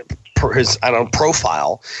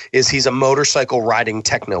profile is he's a motorcycle riding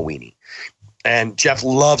techno weenie. And Jeff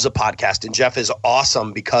loves a podcast, and Jeff is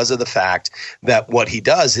awesome because of the fact that what he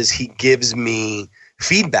does is he gives me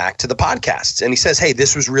feedback to the podcasts, and he says, hey,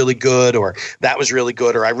 this was really good, or that was really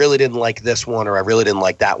good, or I really didn't like this one, or I really didn't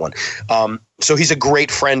like that one. So he's a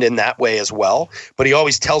great friend in that way as well, but he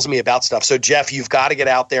always tells me about stuff. So Jeff, you've got to get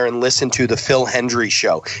out there and listen to the Phil Hendrie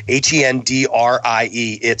Show,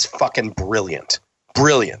 HENDRIE. It's fucking brilliant.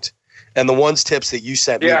 Brilliant. And the tips that you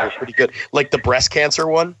sent me were pretty good. Like the breast cancer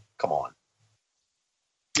one. Come on.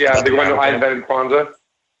 Yeah, the one I invented Kwanzaa.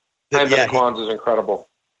 Kwanzaa is incredible.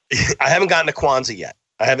 I haven't gotten to Kwanzaa yet.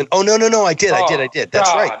 I haven't. Oh, no. I did. That's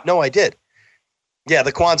God. Right. No, I did. Yeah,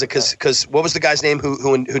 the Kwanzaa, because what was the guy's name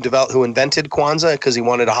who invented Kwanzaa? Because he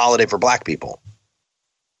wanted a holiday for black people.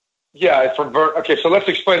 Yeah, okay, so let's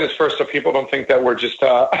explain this first so people don't think that we're just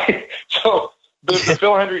so the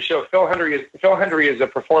Phil Hendrie Show. Phil Hendrie is a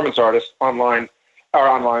performance artist on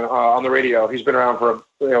the radio. He's been around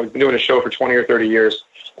he's been doing a show for 20 or 30 years.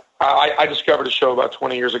 I discovered a show about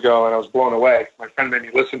 20 years ago, and I was blown away. My friend made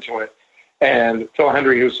me listen to it. And Phil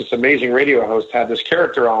Hendrie, who's this amazing radio host, had this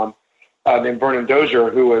character on named Vernon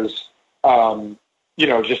Dozier, who was,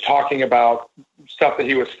 just talking about stuff that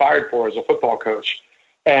he was fired for as a football coach.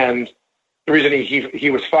 And the reason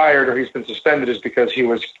he was fired or he's been suspended is because he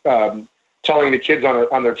was telling the kids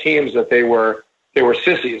on their teams that they were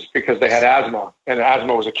sissies because they had asthma, and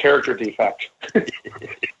asthma was a character defect.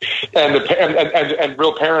 and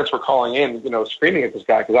real parents were calling in, screaming at this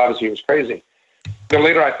guy because obviously he was crazy. Then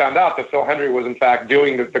later I found out that Phil Hendrie was in fact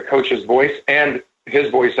doing the coach's voice and his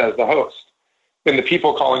voice as the host. And the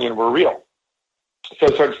people calling in were real. So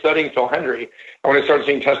I started studying Phil Hendrie. And when I started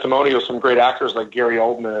seeing testimonials from great actors like Gary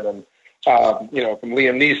Oldman and, from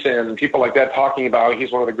Liam Neeson and people like that talking about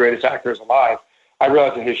he's one of the greatest actors alive, I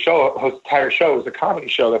realized that his entire show is a comedy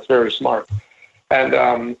show that's very smart. And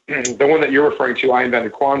the one that you're referring to, I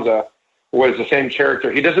Invented Kwanzaa, was the same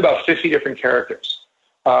character. He does about 50 different characters.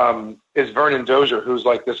 is Vernon Dozier, who's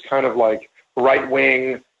like this kind of like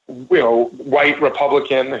right-wing, white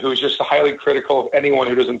Republican who's just highly critical of anyone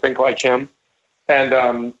who doesn't think like him.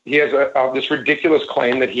 And he has this ridiculous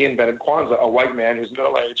claim that he invented Kwanzaa, a white man who's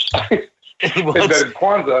middle-aged invented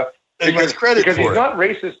Kwanzaa because he's not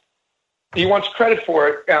racist. He wants credit for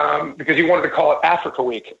it because he wanted to call it Africa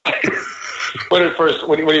Week when he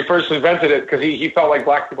first invented it, because he felt like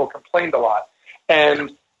black people complained a lot.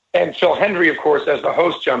 And Phil Hendry, of course, as the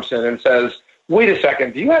host, jumps in and says, wait a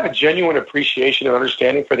second, do you have a genuine appreciation and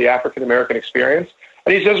understanding for the African-American experience?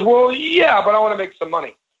 And he says, well, yeah, but I want to make some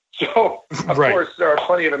money. So, of course, there are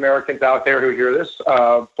plenty of Americans out there who hear this,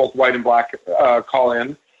 both white and black, call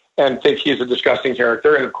in and think he's a disgusting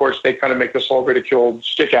character. And, of course, they kind of make this whole ridiculed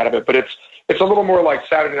stick out of it. But it's a little more like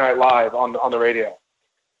Saturday Night Live on the radio.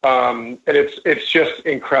 And it's just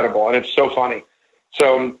incredible, and it's so funny.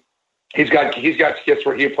 So he's got skits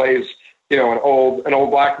where he plays, an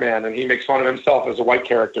old black man, and he makes fun of himself as a white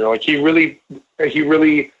character. Like he really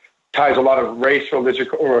ties a lot of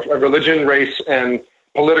religion, race, and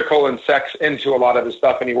political and sex into a lot of his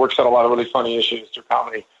stuff, and he works out a lot of really funny issues through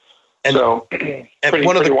comedy. And so, pretty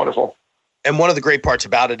wonderful. And one of the great parts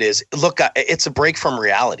about it is, look, it's a break from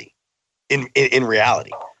reality. In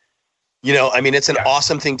reality, it's an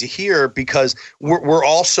awesome thing to hear, because we're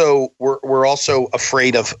also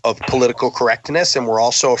afraid of political correctness, and we're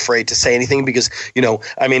also afraid to say anything because,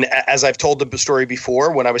 as I've told the story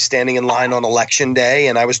before, when I was standing in line on election day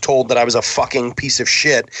and I was told that I was a fucking piece of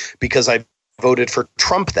shit because I voted for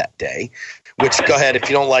Trump that day, which, go ahead, if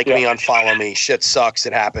you don't like me, unfollow me. Shit sucks.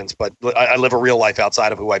 It happens. But I live a real life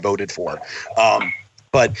outside of who I voted for.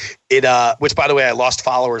 But which, by the way, I lost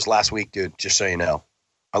followers last week, dude, just so you know.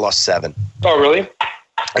 I lost 7. Oh, really?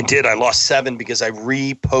 I did. I lost 7 because I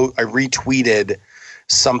retweeted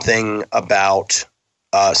something about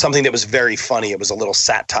something that was very funny. It was a little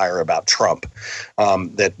satire about Trump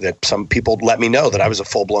that some people let me know that I was a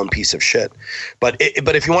full-blown piece of shit. But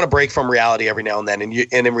if you want to break from reality every now and then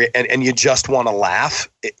and you just want to laugh,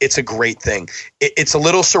 it's a great thing. It's a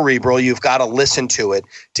little cerebral. You've got to listen to it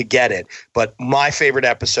to get it. But my favorite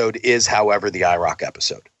episode is, however, the IROC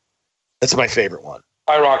episode. That's my favorite one.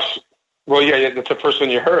 IROC. Well, yeah, that's the first one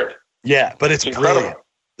you heard. Yeah, but it's brilliant.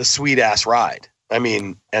 The sweet-ass ride. I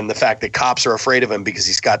mean, and the fact that cops are afraid of him because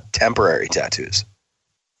he's got temporary tattoos.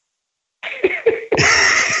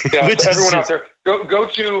 Everyone out there, go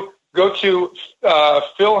to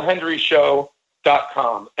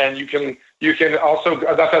philhendryshow.com, and you can also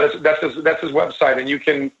that's his website, and you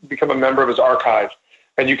can become a member of his archive,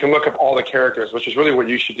 and you can look up all the characters, which is really what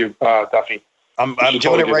you should do, Duffy. I'm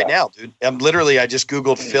doing it right now, dude. I just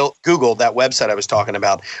Googled that website I was talking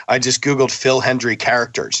about. I just Googled Phil Hendry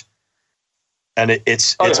characters. And if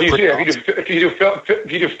you do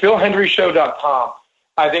philhendryshow.com,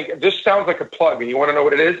 I think this sounds like a plug. And you want to know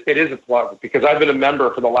what it is? It is a plug, because I've been a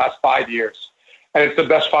member for the last 5 years, and it's the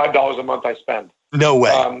best $5 a month I spend. No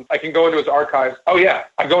way. I can go into his archives. Oh yeah,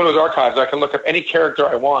 I go into his archives. I can look up any character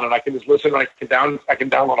I want, and I can just listen. And I can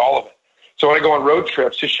download all of it. So when I go on road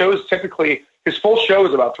trips, his full show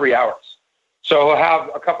is about 3 hours. So he'll have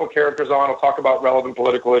a couple characters on. He'll talk about relevant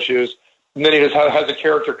political issues, and then he just has a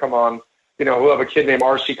character come on. We'll have a kid named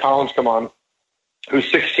R.C. Collins come on, who's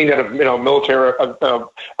 16 out of military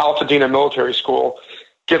Altadena military school,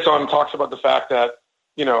 gets on and talks about the fact that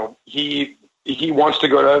he wants to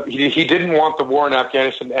go to he didn't want the war in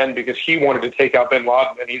Afghanistan to end because he wanted to take out bin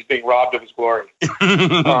Laden, and he's being robbed of his glory.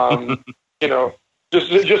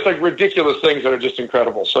 Just like ridiculous things that are just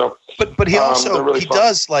incredible. So, but he also really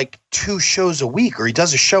does like 2 shows a week, or he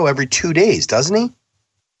does a show every 2 days, doesn't he?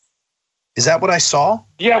 Is that what I saw?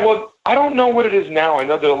 Yeah, well, I don't know what it is now. I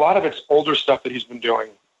know that a lot of it's older stuff that he's been doing,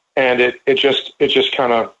 and it just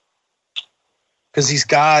kind of, because he's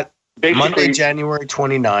got Monday, January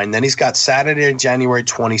 29, then he's got Saturday, January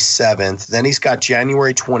 27th, then he's got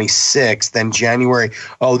January 26th, then January.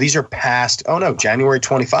 Oh, these are past. Oh no, January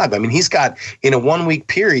 25. I mean, he's got, in a 1 week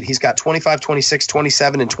period, he's got 25, 26,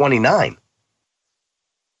 27, and 29,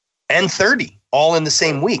 and 30. All in the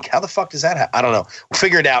same week. How the fuck does that happen? I don't know. We'll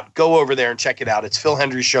figure it out. Go over there and check it out. It's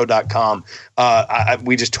philhendryshow.com.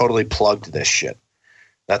 We just totally plugged this shit.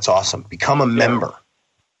 That's awesome. Become a member.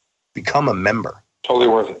 Become a member. Totally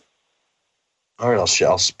worth it. All right, I'll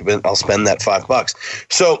spend that $5.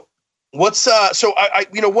 So what's I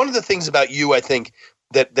one of the things about you, I think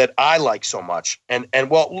that I like so much, and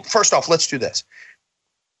well, first off, let's do this.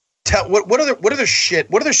 What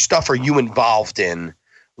other stuff are you involved in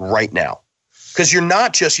right now? Because you're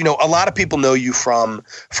not just, a lot of people know you from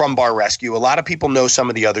Bar Rescue. A lot of people know some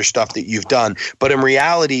of the other stuff that you've done. But in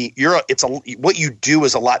reality, what you do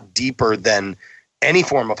is a lot deeper than any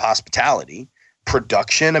form of hospitality,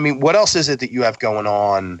 production. I mean, what else is it that you have going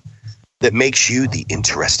on that makes you the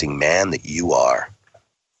interesting man that you are?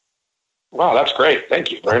 Wow, that's great.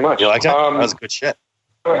 Thank you very much. You like that? That's good shit.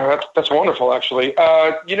 That's wonderful, actually.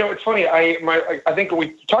 It's funny. I think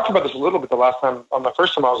we talked about this a little bit the last time, on the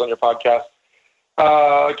first time I was on your podcast.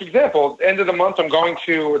 Like example, end of the month, I'm going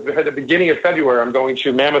to, at the beginning of February, I'm going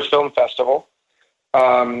to Mammoth Film Festival.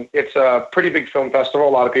 It's a pretty big film festival. A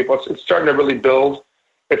lot of people, it's starting to really build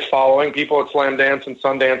its following. People at Slam Dance and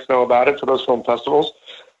Sundance know about it for those film festivals.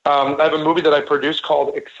 I have a movie that I produced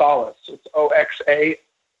called Oxalis. It's Oxalis.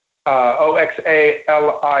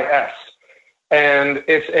 And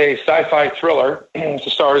it's a sci-fi thriller. It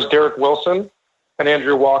stars Derek Wilson and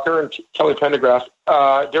Andrew Walker and Kelly Pendergrass.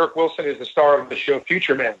 Derek Wilson is the star of the show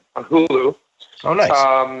Future Man on Hulu. Oh,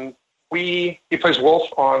 nice. He plays Wolf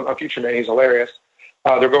on Future Man. He's hilarious.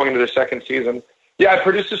 They're going into their second season. Yeah, I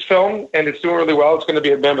produced this film, and it's doing really well. It's going to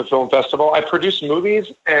be at Mammoth Film Festival. I produce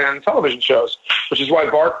movies and television shows, which is why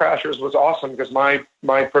Bar Crashers was awesome, because my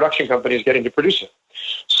production company is getting to produce it.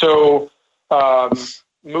 So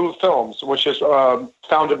Move Films, which is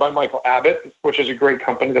founded by Michael Abbott, which is a great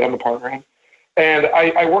company that I'm a partner in. And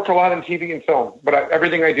I work a lot in TV and film, but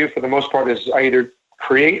everything I do for the most part is I either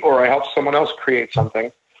create or I help someone else create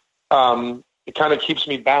something. It kind of keeps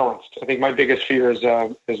me balanced. I think my biggest fear is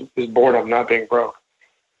boredom, not being broke.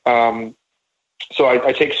 So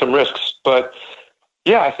I take some risks. But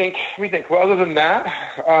yeah, well, other than that,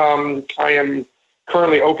 I am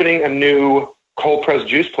currently opening a new cold pressed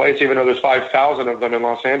juice place, even though there's 5,000 of them in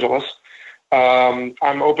Los Angeles.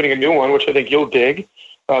 I'm opening a new one, which I think you'll dig.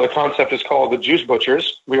 The concept is called The Juice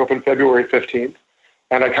Butchers. We opened February 15th.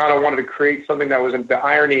 And I kind of wanted to create something that was in the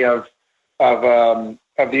irony of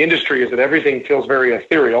the industry, is that everything feels very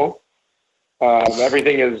ethereal.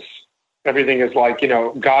 Everything is like,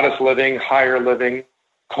 goddess living, higher living,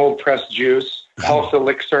 cold pressed juice, health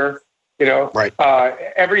elixir, Right.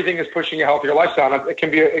 Everything is pushing a healthier lifestyle. It can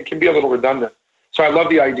be a little redundant. So I love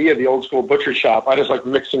the idea of the old school butcher shop. I just like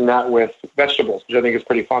mixing that with vegetables, which I think is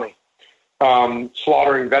pretty funny.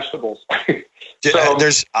 Slaughtering vegetables. So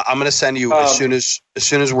I'm going to send you as soon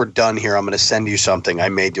as we're done here. I'm going to send you something I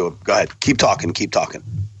may do. Go ahead. Keep talking.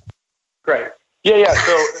 Great. Yeah.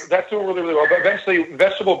 So that's doing really, really well. But eventually,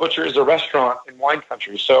 Vegetable Butcher is a restaurant in wine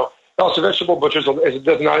country. So also, Vegetable Butchers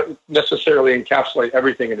does not necessarily encapsulate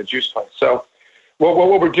everything in a juice place. So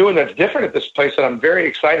what we're doing that's different at this place that I'm very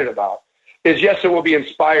excited about is, yes, it will be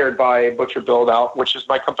inspired by Butcher Build Out, which is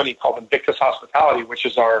my company called Invictus Hospitality, which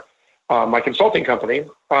is my consulting company.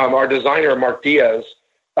 Our designer, Mark Diaz,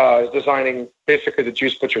 is designing basically the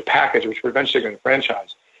Juice Butcher package, which we're eventually going to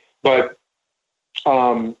franchise, but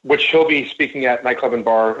which he'll be speaking at Nightclub and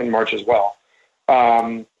Bar in March as well,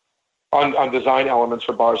 on design elements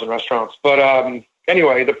for bars and restaurants. But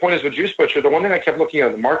anyway, the point is with Juice Butcher, the one thing I kept looking at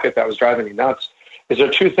in the market that was driving me nuts is there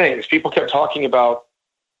are two things. People kept talking about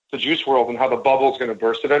the juice world and how the bubble is going to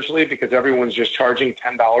burst eventually because everyone's just charging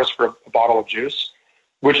 $10 for a bottle of juice,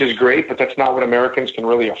 which is great, but that's not what Americans can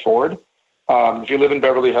really afford. If you live in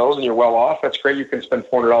Beverly Hills and you're well off, that's great. You can spend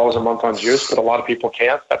 $400 a month on juice, but a lot of people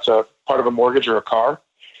can't. That's a part of a mortgage or a car.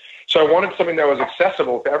 So I wanted something that was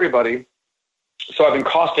accessible to everybody. So I've been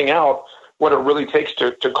costing out what it really takes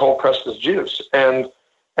to cold press this juice. And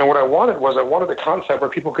what I wanted a concept where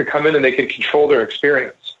people could come in and they could control their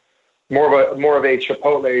experience. More of a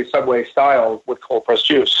Chipotle Subway style with cold pressed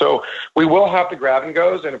juice. So we will have the grab and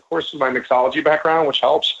goes, and of course my mixology background, which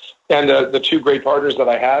helps, and the two great partners that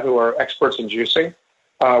I have who are experts in juicing.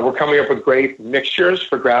 We're coming up with great mixtures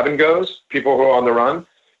for grab and goes, people who are on the run.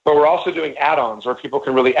 But we're also doing add-ons where people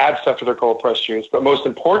can really add stuff to their cold pressed juice. But most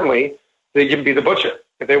importantly, they can be the butcher.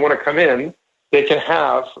 If they want to come in, they can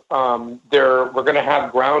have we're going to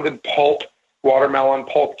have grounded pulp, watermelon,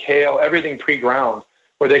 pulp, kale, everything pre-ground,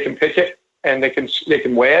 where they can pick it and they can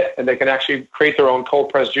weigh it and they can actually create their own cold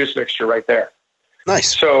pressed juice mixture right there.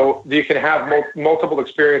 Nice. So you can have multiple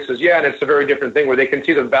experiences. Yeah, and it's a very different thing where they can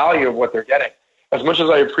see the value of what they're getting. As much as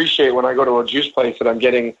I appreciate when I go to a juice place that I'm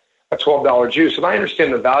getting a $12 juice, and I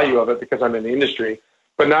understand the value of it because I'm in the industry,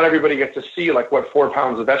 but not everybody gets to see like what 4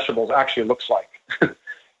 pounds of vegetables actually looks like.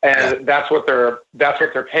 And that's what they're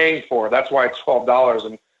paying for. That's why it's $12.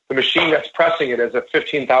 And the machine that's pressing it is a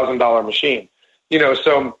 $15,000 machine.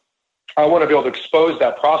 So I want to be able to expose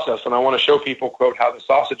that process, and I want to show people, quote, how the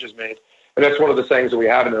sausage is made. And that's one of the things that we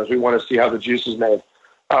have in there is we want to see how the juice is made.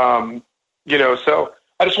 So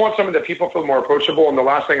I just want something that people feel more approachable. And the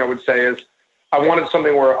last thing I would say is I wanted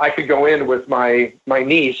something where I could go in with my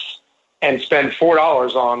niece and spend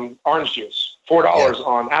 $4 on orange juice, $4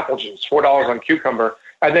 on apple juice, $4 on cucumber,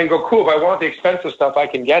 and then go, cool, if I want the expensive stuff, I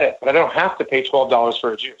can get it, but I don't have to pay $12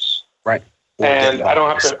 for a juice. Right. And I don't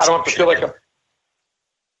have to feel like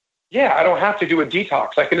I don't have to do a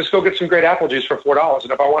detox. I can just go get some great apple juice for $4.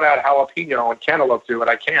 And if I want to add jalapeno and cantaloupe to it,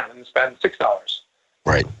 I can and spend $6.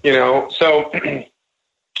 Right. So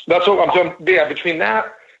that's what I'm doing. Yeah, between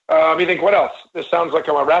that, you think, what else? This sounds like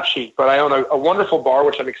I'm a rap sheet, but I own a wonderful bar,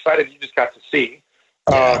 which I'm excited you just got to see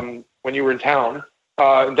when you were in town.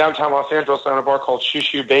 In downtown Los Angeles, I own a bar called Shoo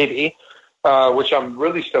Shoo Baby, which I'm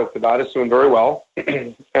really stoked about. It's doing very well.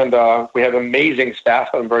 And we have amazing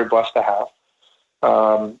staff that I'm very blessed to have.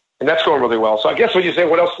 And that's going really well. So I guess when you say,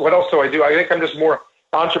 what else do I do? I think I'm just more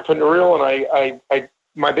entrepreneurial, and I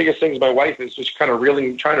my biggest thing is my wife is just kind of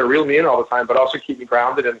trying to reel me in all the time, but also keep me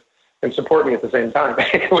grounded and support me at the same time,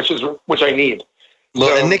 which I need.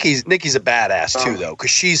 Well, and Nikki's a badass too, though,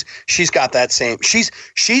 because she's got that same.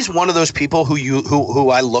 She's one of those people who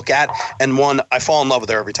I look at, and I fall in love with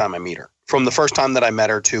her every time I meet her. From the first time that I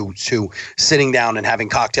met her to sitting down and having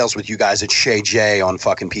cocktails with you guys at Shay J on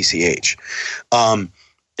fucking PCH.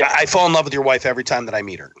 I fall in love with your wife every time that I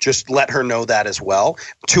meet her. Just let her know that as well,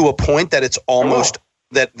 to a point that it's almost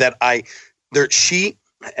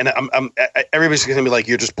everybody's gonna be like,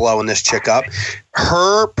 you're just blowing this chick up.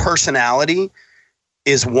 Her personality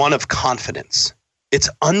is one of confidence. It's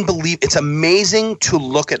unbelievable. It's amazing to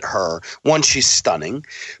look at her. One, she's stunning,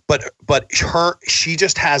 but she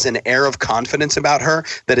just has an air of confidence about her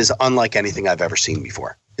that is unlike anything I've ever seen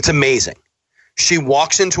before. It's amazing. She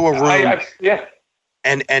walks into a room.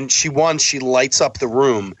 And she lights up the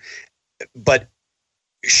room, but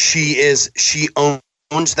she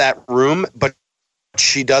owns that room, but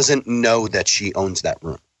she doesn't know that she owns that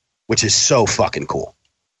room, which is so fucking cool.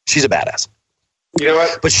 She's a badass. You know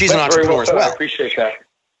what? But she's an entrepreneur as well. I appreciate that.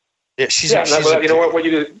 Yeah, she's you know what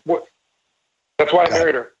you did. That's why I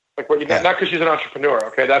married her. Like what you did, not because she's an entrepreneur.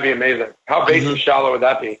 Okay, that'd be amazing. How base and shallow would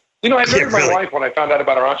that be? I married my wife when I found out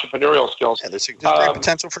about her entrepreneurial skills. Yeah, there's great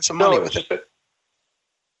potential for some money with it.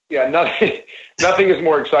 Nothing is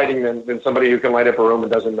more exciting than somebody who can light up a room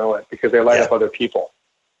and doesn't know it, because they light up other people.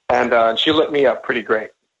 And she lit me up pretty great.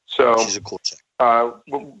 So she's a cool chick.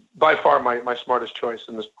 By far my smartest choice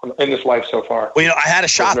in this life so far. Well, I had a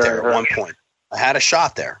shot there at one point. I had a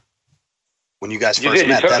shot there when you guys first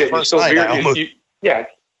met. That first night,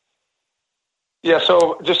 Yeah,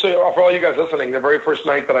 so just for all you guys listening, the very first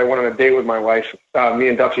night that I went on a date with my wife, me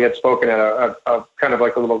and Duffy had spoken at a kind of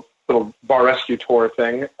like a little bar rescue tour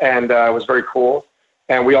thing, and it was very cool.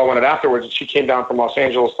 And we all went out afterwards, and she came down from Los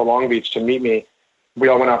Angeles to Long Beach to meet me. We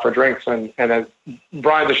all went out for drinks, and then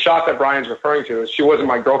Brian, the shot that Brian's referring to, she wasn't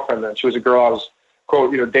my girlfriend then. She was a girl I was,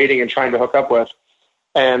 quote, dating and trying to hook up with.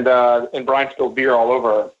 And Brian spilled beer all over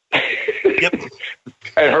her. Yep.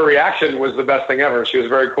 And her reaction was the best thing ever. She was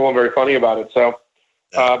very cool and very funny about it. So,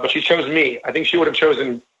 but she chose me. I think she would have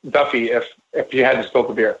chosen Duffy if he hadn't spilled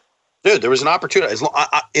the beer. Dude, there was an opportunity.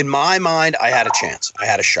 In my mind, I had a chance. I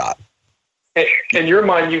had a shot. In your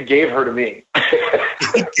mind, you gave her to me.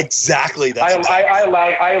 Exactly.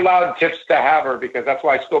 I allowed Tips to have her because that's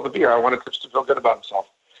why I spilled the beer. I wanted Tips to feel good about himself.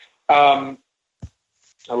 I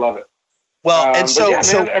love it. Well, and so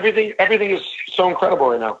everything is so incredible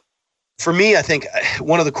right now. For me, I think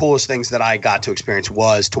one of the coolest things that I got to experience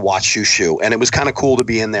was to watch Shoo Shoo. And it was kind of cool to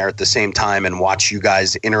be in there at the same time and watch you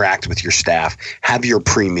guys interact with your staff, have your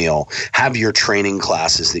pre-meal, have your training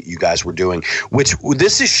classes that you guys were doing, which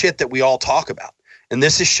this is shit that we all talk about. And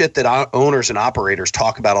this is shit that our owners and operators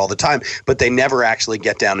talk about all the time, but they never actually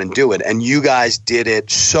get down and do it. And you guys did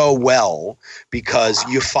it so well because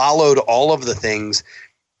you followed all of the things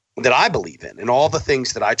that I believe in and all the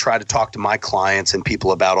things that I try to talk to my clients and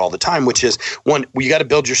people about all the time, which is one, you got to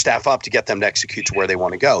build your staff up to get them to execute to where they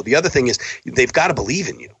want to go. The other thing is they've got to believe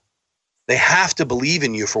in you. They have to believe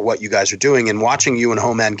in you for what you guys are doing. And watching you and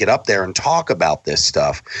Homeman get up there and talk about this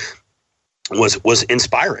stuff was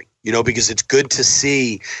inspiring, because it's good to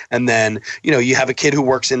see. And then, you have a kid who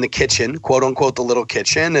works in the kitchen, quote unquote, the little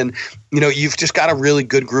kitchen. And, you've just got a really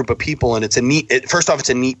good group of people. And it's first off, it's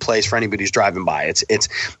a neat place for anybody who's driving by. It's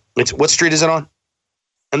what street is it on?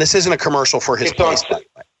 And this isn't a commercial for his place.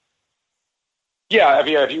 Yeah.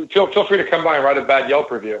 If you feel free to come by and write a bad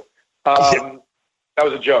Yelp review. That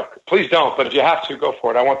was a joke. Please don't, but if you have to, go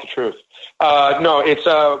for it. I want the truth. No, it's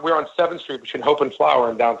we're on 7th Street between Hope and Flower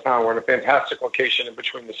in downtown. We're in a fantastic location in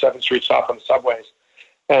between the 7th Street stop and the subways.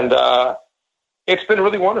 And it's been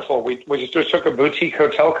really wonderful. We just took a boutique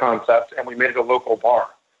hotel concept and we made it a local bar.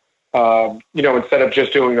 Instead of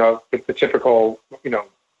just doing the typical,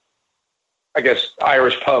 I guess,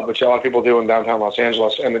 Irish pub, which a lot of people do in downtown Los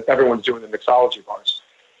Angeles, and everyone's doing the mixology bars.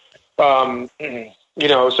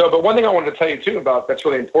 But one thing I wanted to tell you too about that's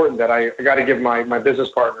really important that I got to give my business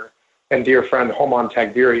partner and dear friend Homan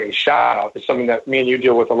Tagdiri a shout out. It's something that me and you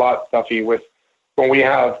deal with a lot, Duffy, with when we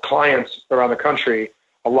have clients around the country,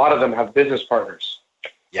 a lot of them have business partners.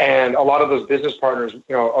 Yeah. And a lot of those business partners,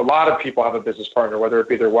 a lot of people have a business partner, whether it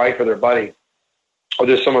be their wife or their buddy or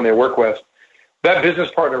just someone they work with. That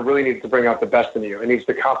business partner really needs to bring out the best in you. It needs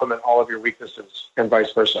to complement all of your weaknesses and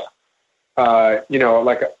vice versa.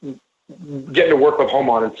 Like getting to work with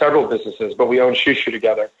Homan in several businesses, but we own Shushu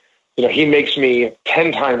together. He makes me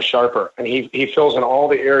 10 times sharper, and he fills in all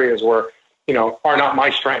the areas where, are not my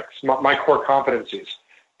strengths, my core competencies,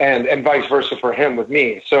 and vice versa for him with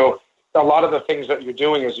me. So a lot of the things that you're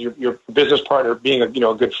doing is your business partner being a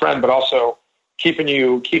good friend, but also keeping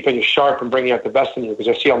you sharp and bringing out the best in you. Because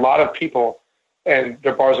I see a lot of people and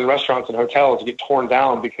their bars and restaurants and hotels get torn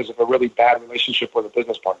down because of a really bad relationship with a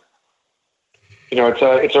business partner.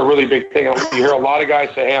 It's a really big thing. You hear a lot of guys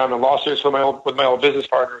say, "Hey, I'm in lawsuits with my old business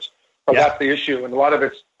partners." But that's the issue. And a lot of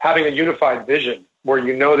it's having a unified vision where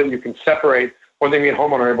you know that you can separate. One thing me and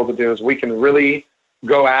Homan are able to do is we can really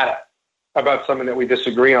go at it about something that we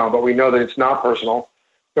disagree on, but we know that it's not personal,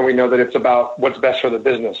 and we know that it's about what's best for the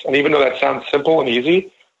business. And even though that sounds simple and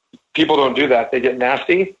easy, people don't do that. They get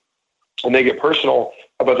nasty and they get personal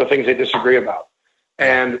about the things they disagree about.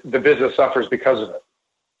 And the business suffers because of it.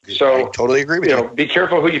 So I totally agree with you. Be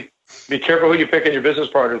careful who you pick in your business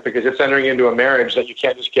partners, because it's entering into a marriage that you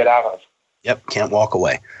can't just get out of. Yep, can't walk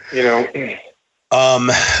away.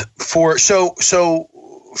 For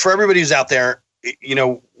everybody who's out there,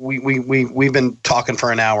 we've been talking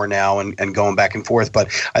for an hour now and going back and forth, but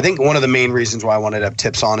I think one of the main reasons why I wanted to have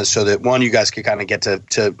tips on is so that one, you guys could kind of get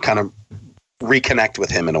to kind of reconnect with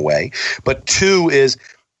him in a way, but two is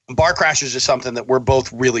Bar Crashers is something that we're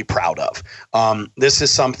both really proud of. This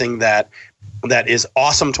is something that is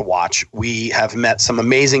awesome to watch. We have met some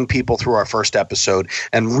amazing people through our first episode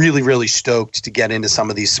and really, really stoked to get into some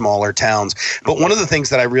of these smaller towns. But one of the things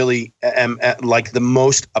that I really am like the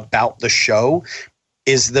most about the show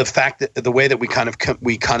is the fact that the way that we kind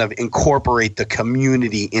of incorporate the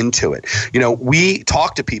community into it. We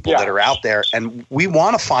talk to people that are out there, and we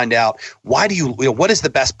want to find out what is the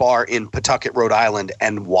best bar in Pawtucket, Rhode Island,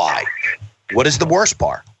 and why? What is the worst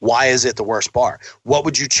bar? Why is it the worst bar? What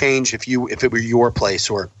would you change if it were your place,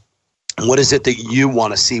 or what is it that you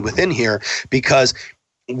want to see within here? Because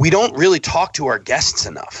we don't really talk to our guests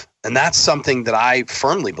enough. And that's something that I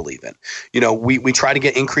firmly believe in. We try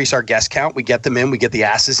to increase our guest count. We get them in, we get the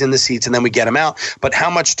asses in the seats, and then we get them out. But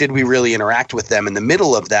how much did we really interact with them in the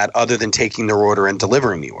middle of that, other than taking their order and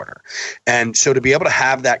delivering the order? And so to be able to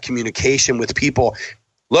have that communication with people,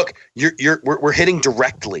 look, we're hitting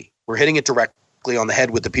directly. We're hitting it directly on the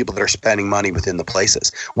head with the people that are spending money within the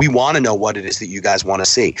places. We want to know what it is that you guys want to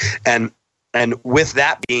see. And with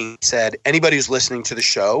that being said, anybody who's listening to the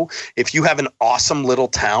show, if you have an awesome little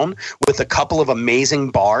town with a couple of amazing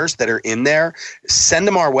bars that are in there, send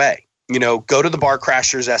them our way. Go to the Bar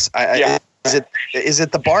Crashers. Is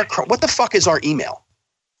it the bar? What the fuck is our email?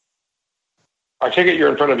 I take it you're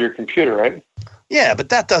in front of your computer, right? Yeah, but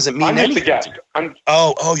that doesn't mean anything. I'm just a guest.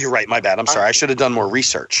 Oh, you're right. My bad. I'm sorry. I should have done more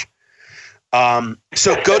research.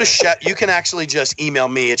 So go to Chef. You can actually just email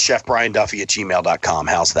me at chefbrianduffy@gmail.com.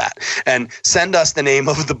 How's that? And send us the name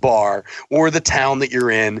of the bar or the town that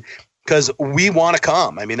you're in, because we want to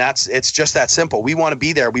come. I mean, it's just that simple. We want to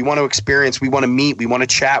be there. We want to experience. We want to meet. We want to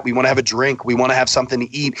chat. We want to have a drink. We want to have something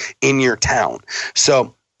to eat in your town.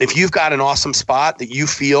 So if you've got an awesome spot that you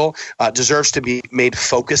feel deserves to be made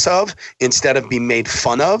focus of instead of being made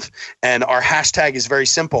fun of, and our hashtag is very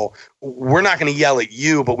simple. We're not going to yell at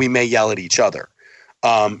you, but we may yell at each other.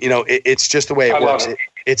 It's just the way it works.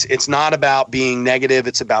 It's not about being negative.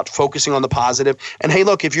 It's about focusing on the positive. And hey,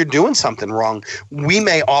 look, if you're doing something wrong, we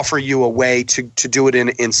may offer you a way to do it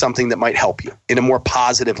in something that might help you in a more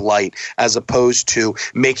positive light, as opposed to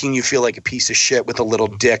making you feel like a piece of shit with a little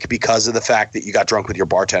dick because of the fact that you got drunk with your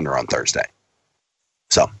bartender on Thursday.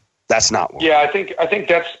 So that's not what. Yeah, I think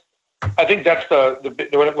that's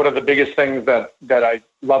one of the biggest things that I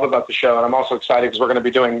love about the show, and I'm also excited because we're going to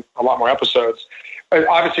be doing a lot more episodes.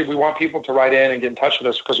 Obviously, we want people to write in and get in touch with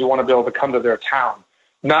us because we want to be able to come to their town,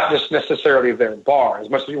 not just necessarily their bar. As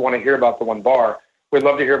much as you want to hear about the one bar, we'd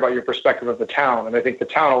love to hear about your perspective of the town. And I think the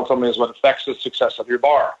town ultimately is what affects the success of your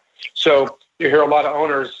bar. So you hear a lot of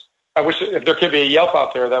owners. I wish if there could be a Yelp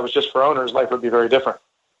out there that was just for owners, life would be very different.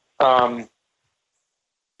 So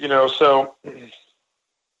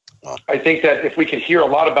I think that if we could hear a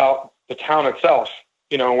lot about the town itself,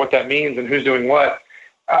 what that means and who's doing what,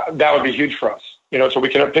 that would be huge for us. So we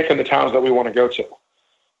can pick in the towns that we want to go to.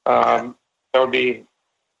 That would be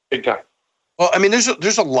big time. Well, I mean, there's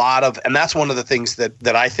a lot of, and that's one of the things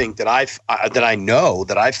that I think that I know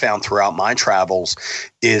that I've found throughout my travels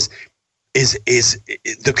is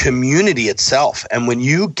the community itself. And when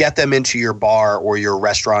you get them into your bar or your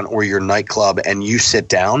restaurant or your nightclub and you sit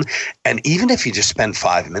down, and even if you just spend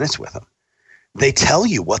 5 minutes with them, they tell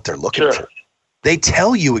you what they're looking for. They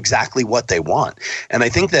tell you exactly what they want. And I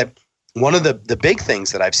think that one of the big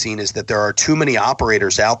things that I've seen is that there are too many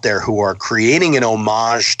operators out there who are creating an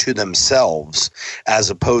homage to themselves as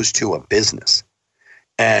opposed to a business.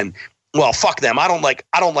 And well, fuck them. I don't like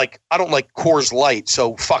Coors Light,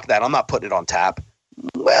 so fuck that. I'm not putting it on tap.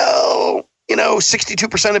 Well,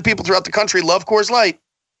 62% of people throughout the country love Coors Light.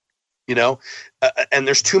 And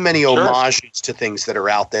there's too many homages to things that are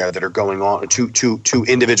out there that are going on to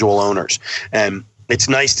individual owners. And it's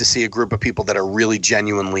nice to see a group of people that are really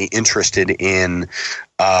genuinely interested in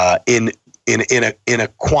a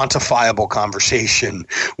quantifiable conversation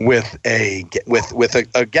with a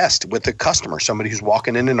guest, with a customer, somebody who's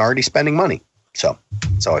walking in and already spending money. So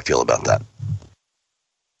that's how I feel about that.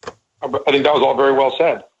 I think that was all very well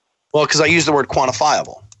said. Well, because I use the word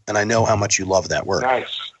quantifiable, and I know how much you love that word.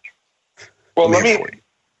 Nice. Well, look,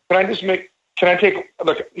 I'm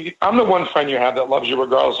the one friend you have that loves you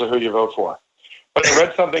regardless of who you vote for. But I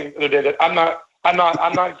read something the other day that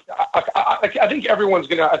I think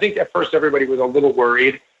everyone's I think at first everybody was a little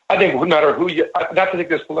worried. I think no matter who not to think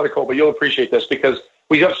this political, but you'll appreciate this because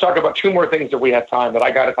we have to talk about two more things that we have time that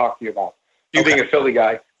I got to talk to you about. You being a Philly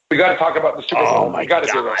guy, we got to talk about the Super Bowl. We got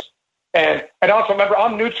to do this. And also remember,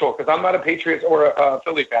 I'm neutral because I'm not a Patriots or a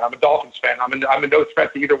Philly fan. I'm a Dolphins fan. I'm a no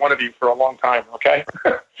threat to either one of you for a long time. Okay.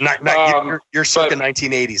 You're circa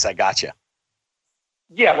 1980s. I got you.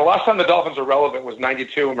 Yeah, the last time the Dolphins were relevant was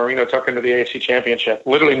 '92 when Marino took into the AFC Championship.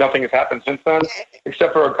 Literally nothing has happened since then,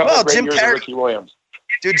 except for a couple of great years of Ricky Williams.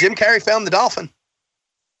 Dude, Jim Carrey found the Dolphin.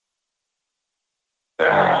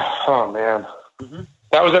 Oh man,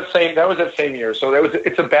 that was that same year. So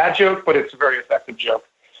it's a bad joke, but it's a very effective joke.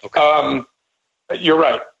 Okay. You're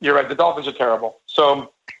right. The Dolphins are terrible.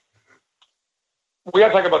 So we got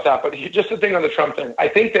to talk about that. But just the thing on the Trump thing, I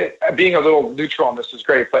think that being a little neutral on this is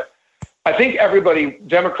great, but I think everybody,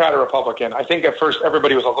 Democrat or Republican, I think at first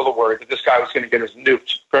everybody was a little worried that this guy was going to get his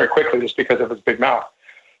nuked very quickly just because of his big mouth.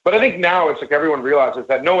 But I think now it's like everyone realizes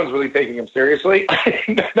that no one's really taking him seriously,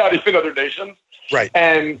 not even other nations. Right.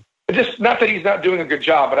 And just not that he's not doing a good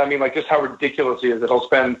job, but I mean like just how ridiculous he is that he'll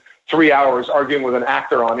spend 3 hours arguing with an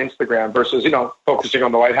actor on Instagram versus, focusing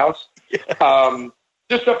on the White House. Yeah.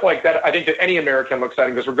 Just stuff like that. I think that any American looks at it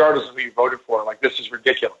because regardless of who you voted for, like this is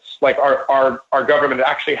ridiculous. Like our government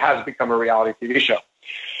actually has become a reality TV show.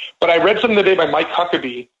 But I read something today by Mike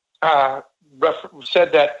Huckabee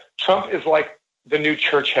said that Trump is like the new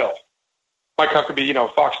Churchill. Mike Huckabee,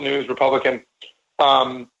 Fox News, Republican.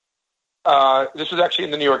 This was actually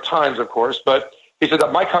in the New York Times, of course, but he said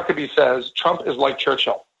that Mike Huckabee says Trump is like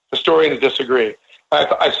Churchill. Historians disagree.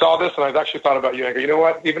 I saw this and I've actually thought about you. I go, you know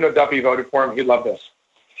what? Even though Duffy voted for him, he'd love this.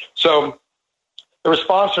 So the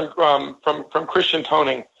response from Christian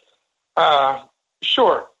Toning,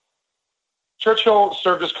 sure. Churchill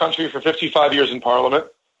served his country for 55 years in Parliament,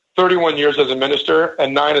 31 years as a minister,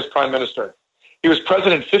 and 9 as prime minister. He was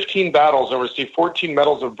president in 15 battles and received 14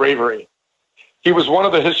 medals of bravery. He was one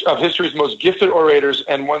of history's most gifted orators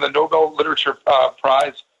and won the Nobel Literature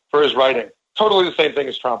Prize for his writing. Totally the same thing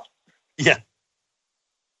as Trump. Yeah.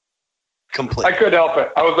 Completely. I couldn't help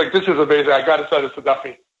it. I was like, this is amazing. I got to send this to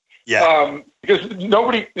Duffy. Yeah. Because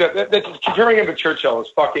nobody, comparing him to Churchill is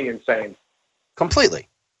fucking insane. Completely.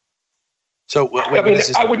 So,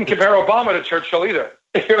 I wouldn't compare Obama to Churchill either.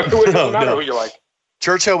 It doesn't matter who you like.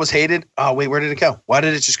 Churchill was hated. Oh, wait, where did it go? Why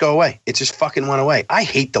did it just go away? It just fucking went away. I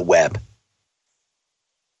hate the web.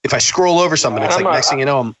 If I scroll over something, it's like next thing you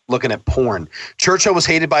know, I'm looking at porn. Churchill was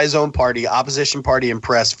hated by his own party, opposition party and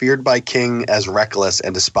press, feared by King as reckless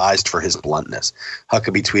and despised for his bluntness.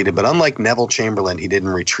 Huckabee tweeted, but unlike Neville Chamberlain, he didn't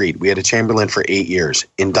retreat. We had a Chamberlain for 8 years.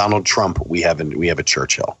 In Donald Trump, we have a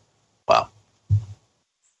Churchill. Wow.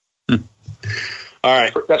 All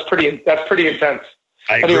right. That's pretty intense.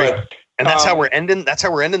 I agree. Anyway, and that's how we're ending. That's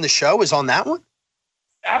how we're ending the show. Is on that one?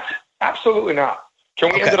 Absolutely not.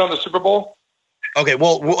 Can we end it on the Super Bowl? Okay,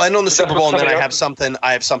 well, we'll end on the Super Bowl, and then I have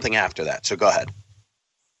something after that. So go ahead.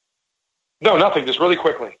 No, nothing. Just really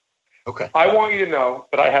quickly. Okay. I want you to know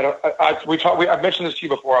that I've mentioned this to you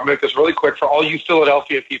before. I'll make this really quick for all you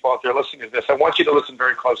Philadelphia people out there listening to this. I want you to listen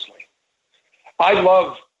very closely. I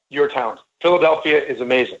love your town. Philadelphia is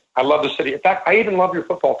amazing. I love the city. In fact, I even love your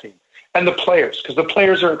football team and the players because the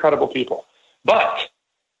players are incredible people. But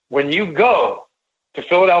when you go to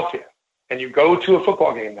Philadelphia and you go to a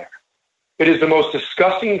football game there, It is the most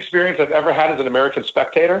disgusting experience I've ever had as an American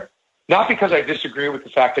spectator. Not because I disagree with the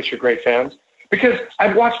fact that you're great fans, because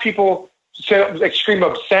I've watched people say extreme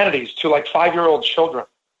obscenities to like 5-year-old children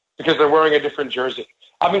because they're wearing a different jersey.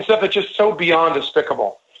 I mean, stuff that's just so beyond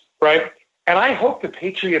despicable, right? And I hope the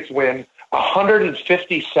Patriots win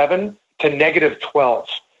 157 to -12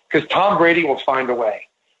 because Tom Brady will find a way.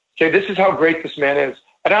 Okay, this is how great this man is.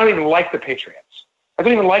 And I don't even like the Patriots. I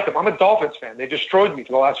don't even like them. I'm a Dolphins fan. They destroyed me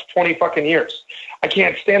for the last 20 fucking years. I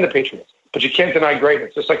can't stand the Patriots. But you can't deny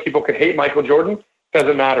greatness. Just like people could hate Michael Jordan,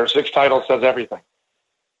 doesn't matter. 6 titles says everything.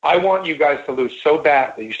 I want you guys to lose so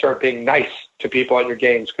bad that you start being nice to people at your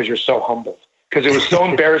games because you're so humbled. Because it was so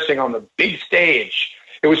embarrassing on the big stage.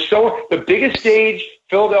 It was so the biggest stage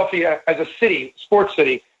Philadelphia as a city, sports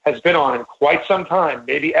city, has been on in quite some time,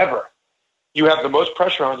 maybe ever. You have the most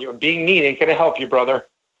pressure on you, and being mean ain't going to help you, brother.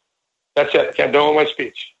 That's it. I'm done with my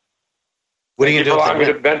speech. What are you going to do? I'm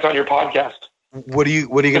going to vent on your podcast. What are you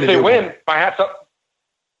going to do? If they win, my hat's up.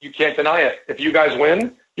 You can't deny it. If you guys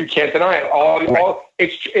win, you can't deny it.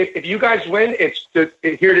 If you guys win,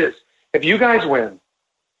 here it is. If you guys win,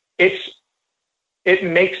 it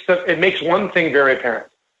makes one thing very apparent,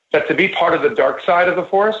 that to be part of the dark side of the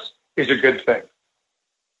force is a good thing.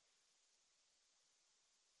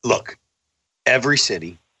 Look, every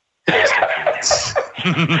city. I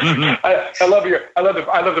love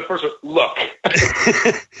the first one. Look.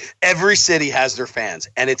 Every city has their fans,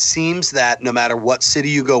 and it seems that no matter what city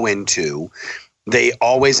you go into, they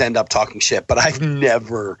always end up talking shit. But I've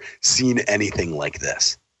never seen anything like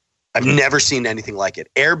this. I've never seen anything like it.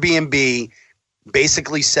 Airbnb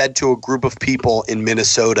basically said to a group of people in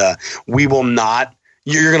Minnesota, "We will not.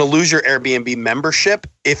 You're going to lose your Airbnb membership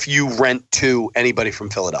if you rent to anybody from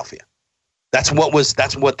Philadelphia." That's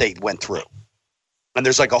what they went through. And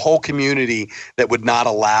there's like a whole community that would not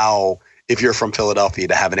allow, if you're from Philadelphia,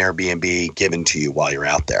 to have an Airbnb given to you while you're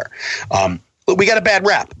out there. We got a bad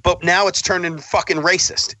rap, but now it's turned into fucking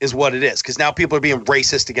racist is what it is. Because now people are being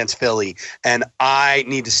racist against Philly, and I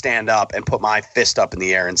need to stand up and put my fist up in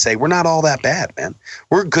the air and say, we're not all that bad, man.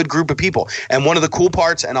 We're a good group of people. And one of the cool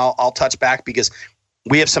parts, and I'll touch back because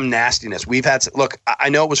we have some nastiness. We've had, look, I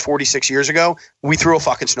know it was 46 years ago. We threw a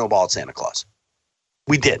fucking snowball at Santa Claus.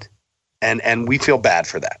 We did. And we feel bad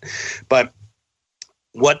for that. But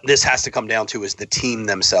what this has to come down to is the team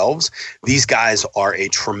themselves. These guys are a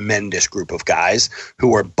tremendous group of guys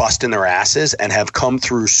who are busting their asses and have come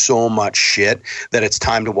through so much shit that it's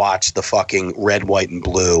time to watch the fucking red, white, and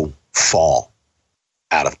blue fall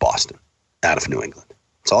out of Boston, out of New England.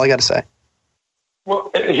 That's all I got to say.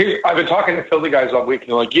 Well, I've been talking to Philly guys all week, and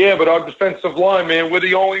they're like, yeah, but our defensive line, man, we're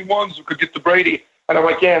the only ones who could get to Brady. And I'm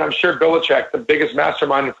like, yeah, and I'm sure Belichick, the biggest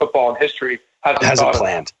mastermind in football in history, hasn't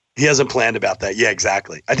planned. He hasn't planned about that. Yeah,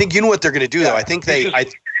 exactly. I think you know what they're going to do, though. I think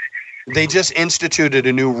they just instituted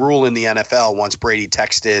a new rule in the NFL once Brady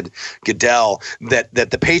texted Goodell that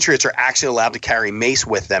the Patriots are actually allowed to carry mace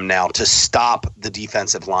with them now to stop the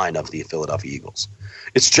defensive line of the Philadelphia Eagles.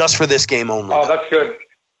 It's just for this game only. Oh, that's good.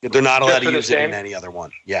 They're not allowed to use it in any other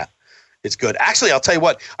one. Yeah. It's good. Actually, I'll tell you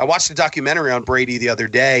what. I watched a documentary on Brady the other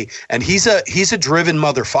day, and he's a driven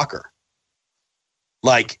motherfucker.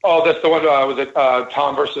 Like, oh, that's the one. Was it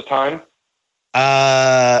Tom versus Time?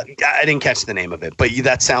 I didn't catch the name of it, but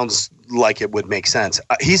that sounds like it would make sense.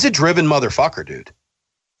 He's a driven motherfucker, dude.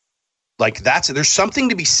 Like there's something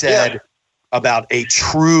to be said about a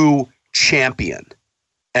true champion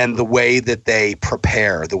and the way that they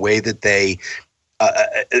prepare, the way that they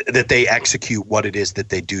execute what it is that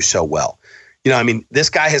they do so well. You know, I mean, this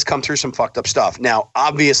guy has come through some fucked up stuff. Now,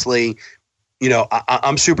 obviously, you know,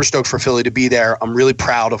 I'm super stoked for Philly to be there. I'm really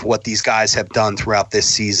proud of what these guys have done throughout this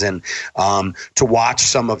season. To watch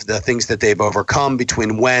some of the things that they've overcome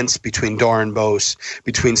between Wentz, between Doran Bose,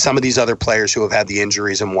 between some of these other players who have had the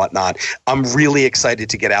injuries and whatnot. I'm really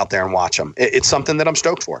excited to get out there and watch them. It's something that I'm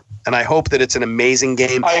stoked for. And I hope that it's an amazing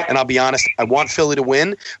game. And I'll be honest, I want Philly to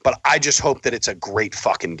win, but I just hope that it's a great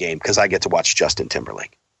fucking game because I get to watch Justin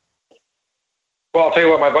Timberlake. Well, I'll tell you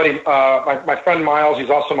what, my buddy, my friend Miles, he's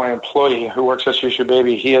also my employee who works at Shoot Your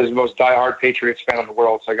Baby. He is the most diehard Patriots fan in the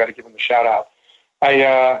world, so I got to give him a shout out.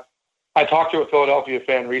 I talked to a Philadelphia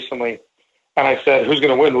fan recently, and I said, "Who's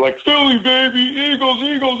going to win?" They're like, "Philly, baby, Eagles,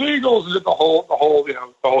 Eagles, Eagles." Is it the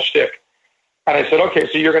whole shtick? And I said,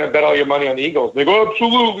 "Okay, so you're going to bet all your money on the Eagles?" And they go,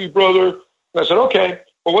 "Absolutely, brother." And I said, "Okay,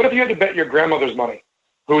 well, what if you had to bet your grandmother's money?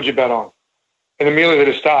 Who would you bet on?" And immediately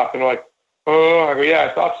they just stopped and they're like, "Oh," I go, "Yeah,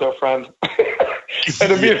 I thought so, friend." And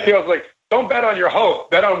to me, it feels like, don't bet on your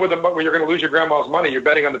hope. Bet on where you're going to lose your grandma's money. You're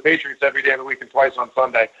betting on the Patriots every day of the week and twice on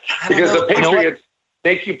Sunday. Because the Patriots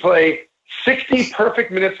make you play 60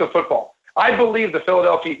 perfect minutes of football. I believe the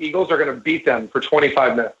Philadelphia Eagles are going to beat them for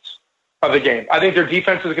 25 minutes of the game. I think their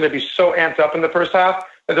defense is going to be so amped up in the first half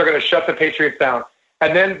that they're going to shut the Patriots down.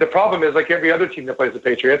 And then the problem is, like every other team that plays the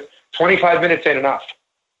Patriots, 25 minutes ain't enough.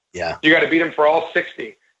 Yeah. You got to beat them for all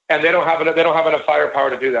 60. And they don't have enough firepower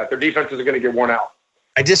to do that. Their defense is going to get worn out.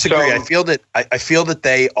 I disagree. So, I feel that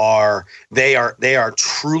they are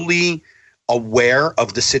truly aware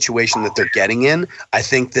of the situation that they're getting in. I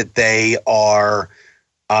think that they are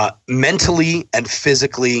mentally and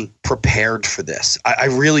physically prepared for this. I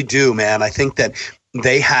really do, man. I think that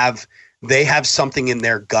they have something in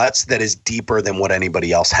their guts that is deeper than what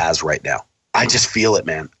anybody else has right now. I just feel it,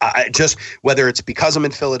 man. I just, whether it's because I'm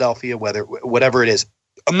in Philadelphia, whatever it is.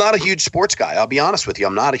 I'm not a huge sports guy. I'll be honest with you.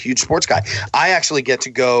 I'm not a huge sports guy. I actually get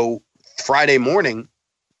to go Friday morning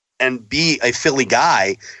and be a Philly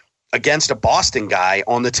guy against a Boston guy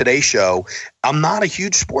on the Today Show. I'm not a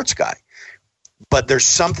huge sports guy, but there's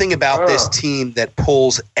something about this team that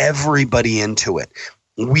pulls everybody into it.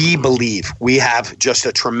 We believe, we have just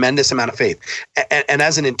a tremendous amount of faith. And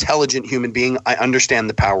as an intelligent human being, I understand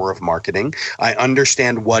the power of marketing. I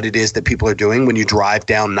understand what it is that people are doing when you drive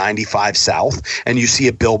down 95 South and you see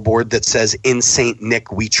a billboard that says, "In St.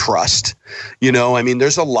 Nick, we trust." You know, I mean,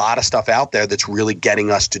 there's a lot of stuff out there that's really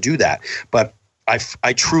getting us to do that. But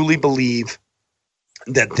I truly believe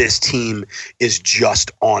that this team is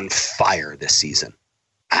just on fire this season.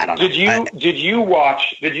 I don't know. Did you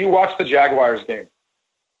watch the Jaguars game?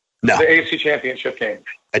 No. The AFC Championship game.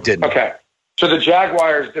 I didn't. Okay. So the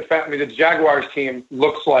Jaguars team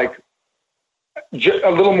looks like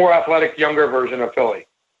a little more athletic, younger version of Philly.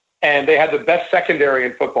 And they had the best secondary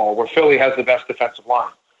in football, where Philly has the best defensive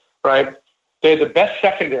line, right? They had the best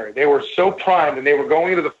secondary. They were so primed, and they were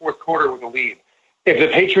going into the fourth quarter with a lead. If the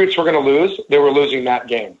Patriots were going to lose, they were losing that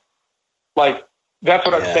game. Like, that's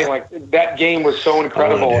what I'm saying. Like, that game was so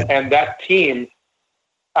incredible, and that team –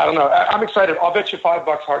 I don't know. I'm excited. I'll bet you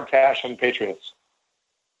 $5 hard cash on the Patriots.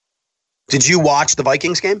 Did you watch the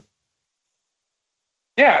Vikings game?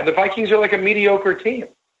 Yeah, the Vikings are like a mediocre team.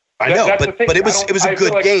 I know, but it was a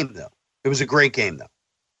good game, though. It was a great game, though.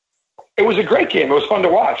 It was a great game. It was fun to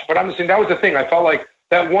watch. But I'm just saying that was the thing. I felt like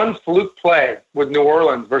that one fluke play with New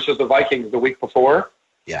Orleans versus the Vikings the week before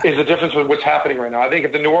is the difference with what's happening right now. I think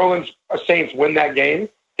if the New Orleans Saints win that game,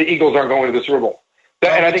 the Eagles aren't going to the Super Bowl.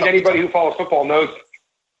 And I think anybody who follows football knows.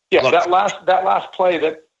 Yeah, that last play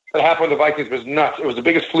that happened with the Vikings was nuts. It was the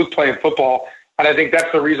biggest fluke play in football, and I think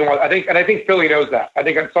that's the reason why. I think Philly knows that. I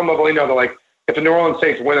think on some level they know that, like, if the New Orleans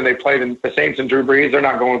Saints win and they play the Saints and Drew Brees, they're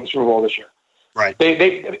not going to the Super Bowl this year. Right.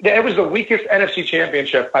 It was the weakest NFC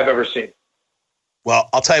Championship I've ever seen. Well,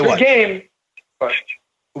 I'll tell you what. Game.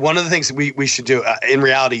 One of the things we should do in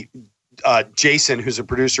reality. Jason, who's a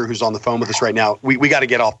producer who's on the phone with us right now, we got to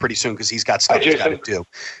get off pretty soon because he's got stuff he's got to do.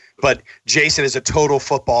 But Jason is a total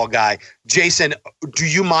football guy. Jason, do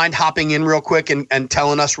you mind hopping in real quick and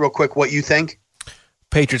telling us real quick what you think?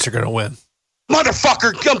 Patriots are going to win.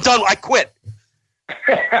 Motherfucker, I'm done. I quit.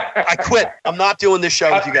 I quit. I'm not doing this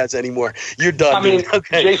show with you guys anymore. You're done. I mean,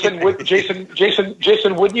 okay. Jason, wouldn't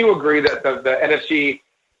you agree that the NFC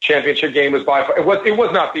Championship game was by far, it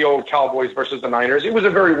was not the old Cowboys versus the Niners. It was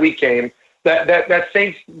a very weak game. That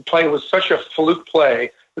Saints play was such a fluke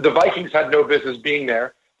play that the Vikings had no business being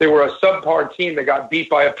there. They were a subpar team that got beat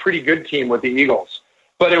by a pretty good team with the Eagles.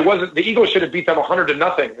 But it wasn't. The Eagles should have beat them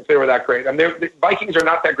 100-0 if they were that great. And the Vikings are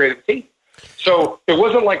not that great of a team. So it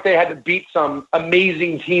wasn't like they had to beat some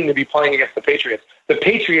amazing team to be playing against the Patriots. The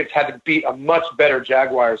Patriots had to beat a much better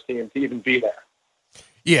Jaguars team to even be there.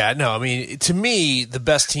 Yeah, no, I mean, to me, the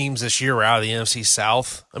best teams this year are out of the NFC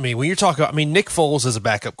South. I mean, when you're talking about, Nick Foles is a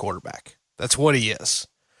backup quarterback. That's what he is.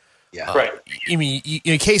 Yeah, right. I mean,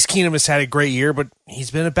 Case Keenum has had a great year, but he's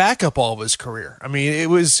been a backup all of his career. I mean, it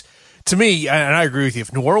was, to me, and I agree with you,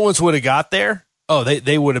 if New Orleans would have got there,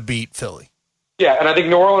 they would have beat Philly. Yeah, and I think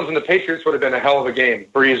New Orleans and the Patriots would have been a hell of a game.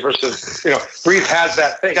 Breeze versus, Breeze has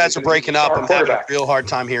that thing. You guys are breaking up. I'm having a real hard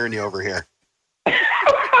time hearing you over here. All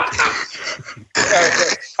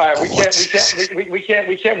right, we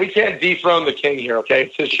can't dethrone the king here. Okay,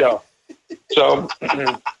 it's his show. So.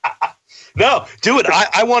 No, do it.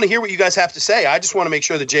 I want to hear what you guys have to say. I just want to make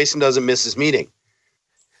sure that Jason doesn't miss his meeting.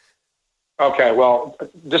 Okay, well, I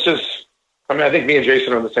think me and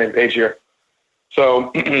Jason are on the same page here.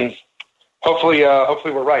 So hopefully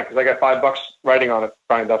we're right, because I got $5 writing on it,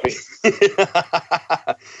 Brian Duffy.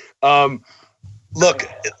 Look.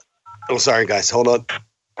 Oh, sorry, guys. Hold on.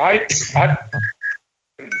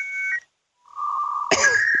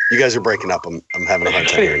 You guys are breaking up. I'm having a hard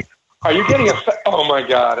time hearing. Are you getting oh my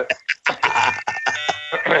God.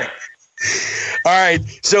 All All right.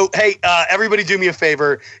 So, hey, everybody do me a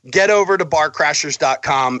favor. Get over to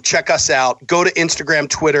barcrashers.com. Check us out. Go to Instagram,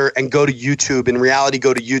 Twitter, and go to YouTube. In reality,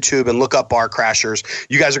 go to YouTube and look up Bar Crashers.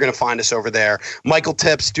 You guys are going to find us over there. Michael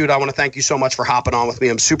Tips, dude, I want to thank you so much for hopping on with me.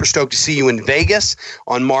 I'm super stoked to see you in Vegas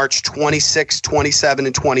on March 26, 27,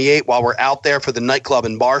 and 28 while we're out there for the Nightclub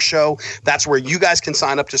and Bar Show. That's where you guys can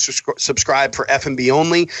sign up to subscribe for F&B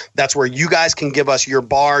only. That's where you guys can give us your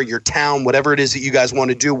bar, your town, whatever it is that you guys want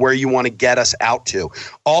to do, where you want to get us out to.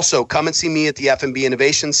 Also, come and see me at the F&B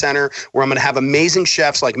Innovation Center, where I'm going to have amazing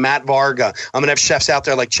chefs like Matt Varga. I'm going to have chefs out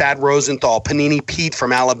there like Chad Rosenthal, Panini Pete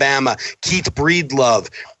from Alabama, Keith Breedlove.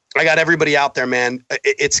 I got everybody out there, man.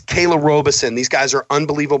 It's Kayla Robeson. These guys are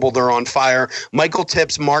unbelievable. They're on fire. Michael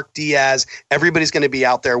Tips, Mark Diaz. Everybody's going to be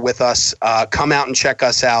out there with us. Come out and check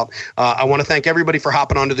us out. I want to thank everybody for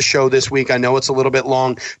hopping onto the show this week. I know it's a little bit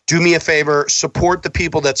long. Do me a favor. Support the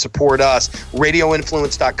people that support us.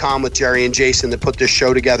 RadioInfluence.com with Jerry and Jason that put this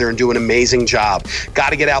show together and do an amazing job. Got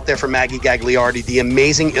to get out there for Maggie Gagliardi, the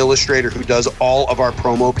amazing illustrator who does all of our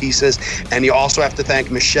promo pieces. And you also have to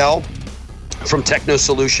thank Michelle from Techno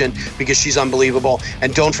Solution, because she's unbelievable.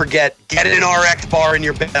 And don't forget, get an RX bar in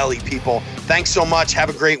your belly, people. Thanks so much.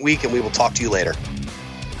 Have a great week, and we will talk to you later.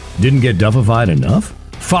 Didn't get Duffified enough?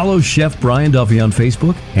 Follow Chef Brian Duffy on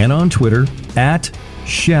Facebook and on Twitter at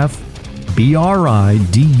Chef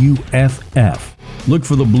BRIDUFF. Look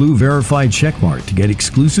for the blue verified checkmark to get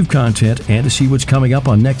exclusive content and to see what's coming up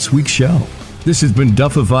on next week's show. This has been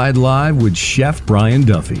Duffified Live with Chef Brian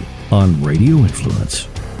Duffy on Radio Influence.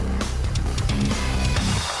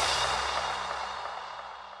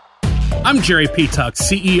 I'm Jerry Petuck,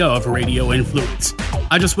 CEO of Radio Influence.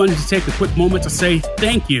 I just wanted to take a quick moment to say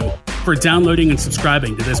thank you for downloading and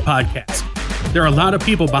subscribing to this podcast. There are a lot of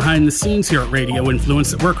people behind the scenes here at Radio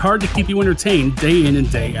Influence that work hard to keep you entertained day in and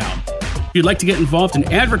day out. If you'd like to get involved and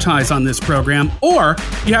advertise on this program, or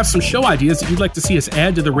you have some show ideas that you'd like to see us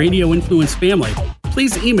add to the Radio Influence family,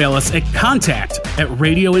 please email us at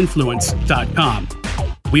contact@radioinfluence.com.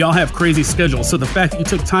 We all have crazy schedules, so the fact that you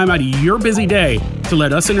took time out of your busy day to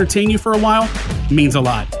let us entertain you for a while means a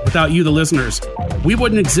lot. Without you, the listeners, we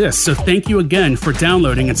wouldn't exist, so thank you again for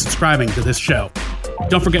downloading and subscribing to this show.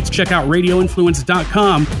 Don't forget to check out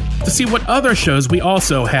RadioInfluence.com to see what other shows we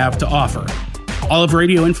also have to offer. All of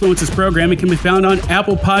Radio Influence's programming can be found on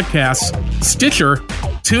Apple Podcasts, Stitcher,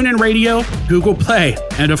 TuneIn Radio, Google Play,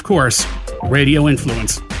 and of course,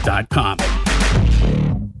 RadioInfluence.com.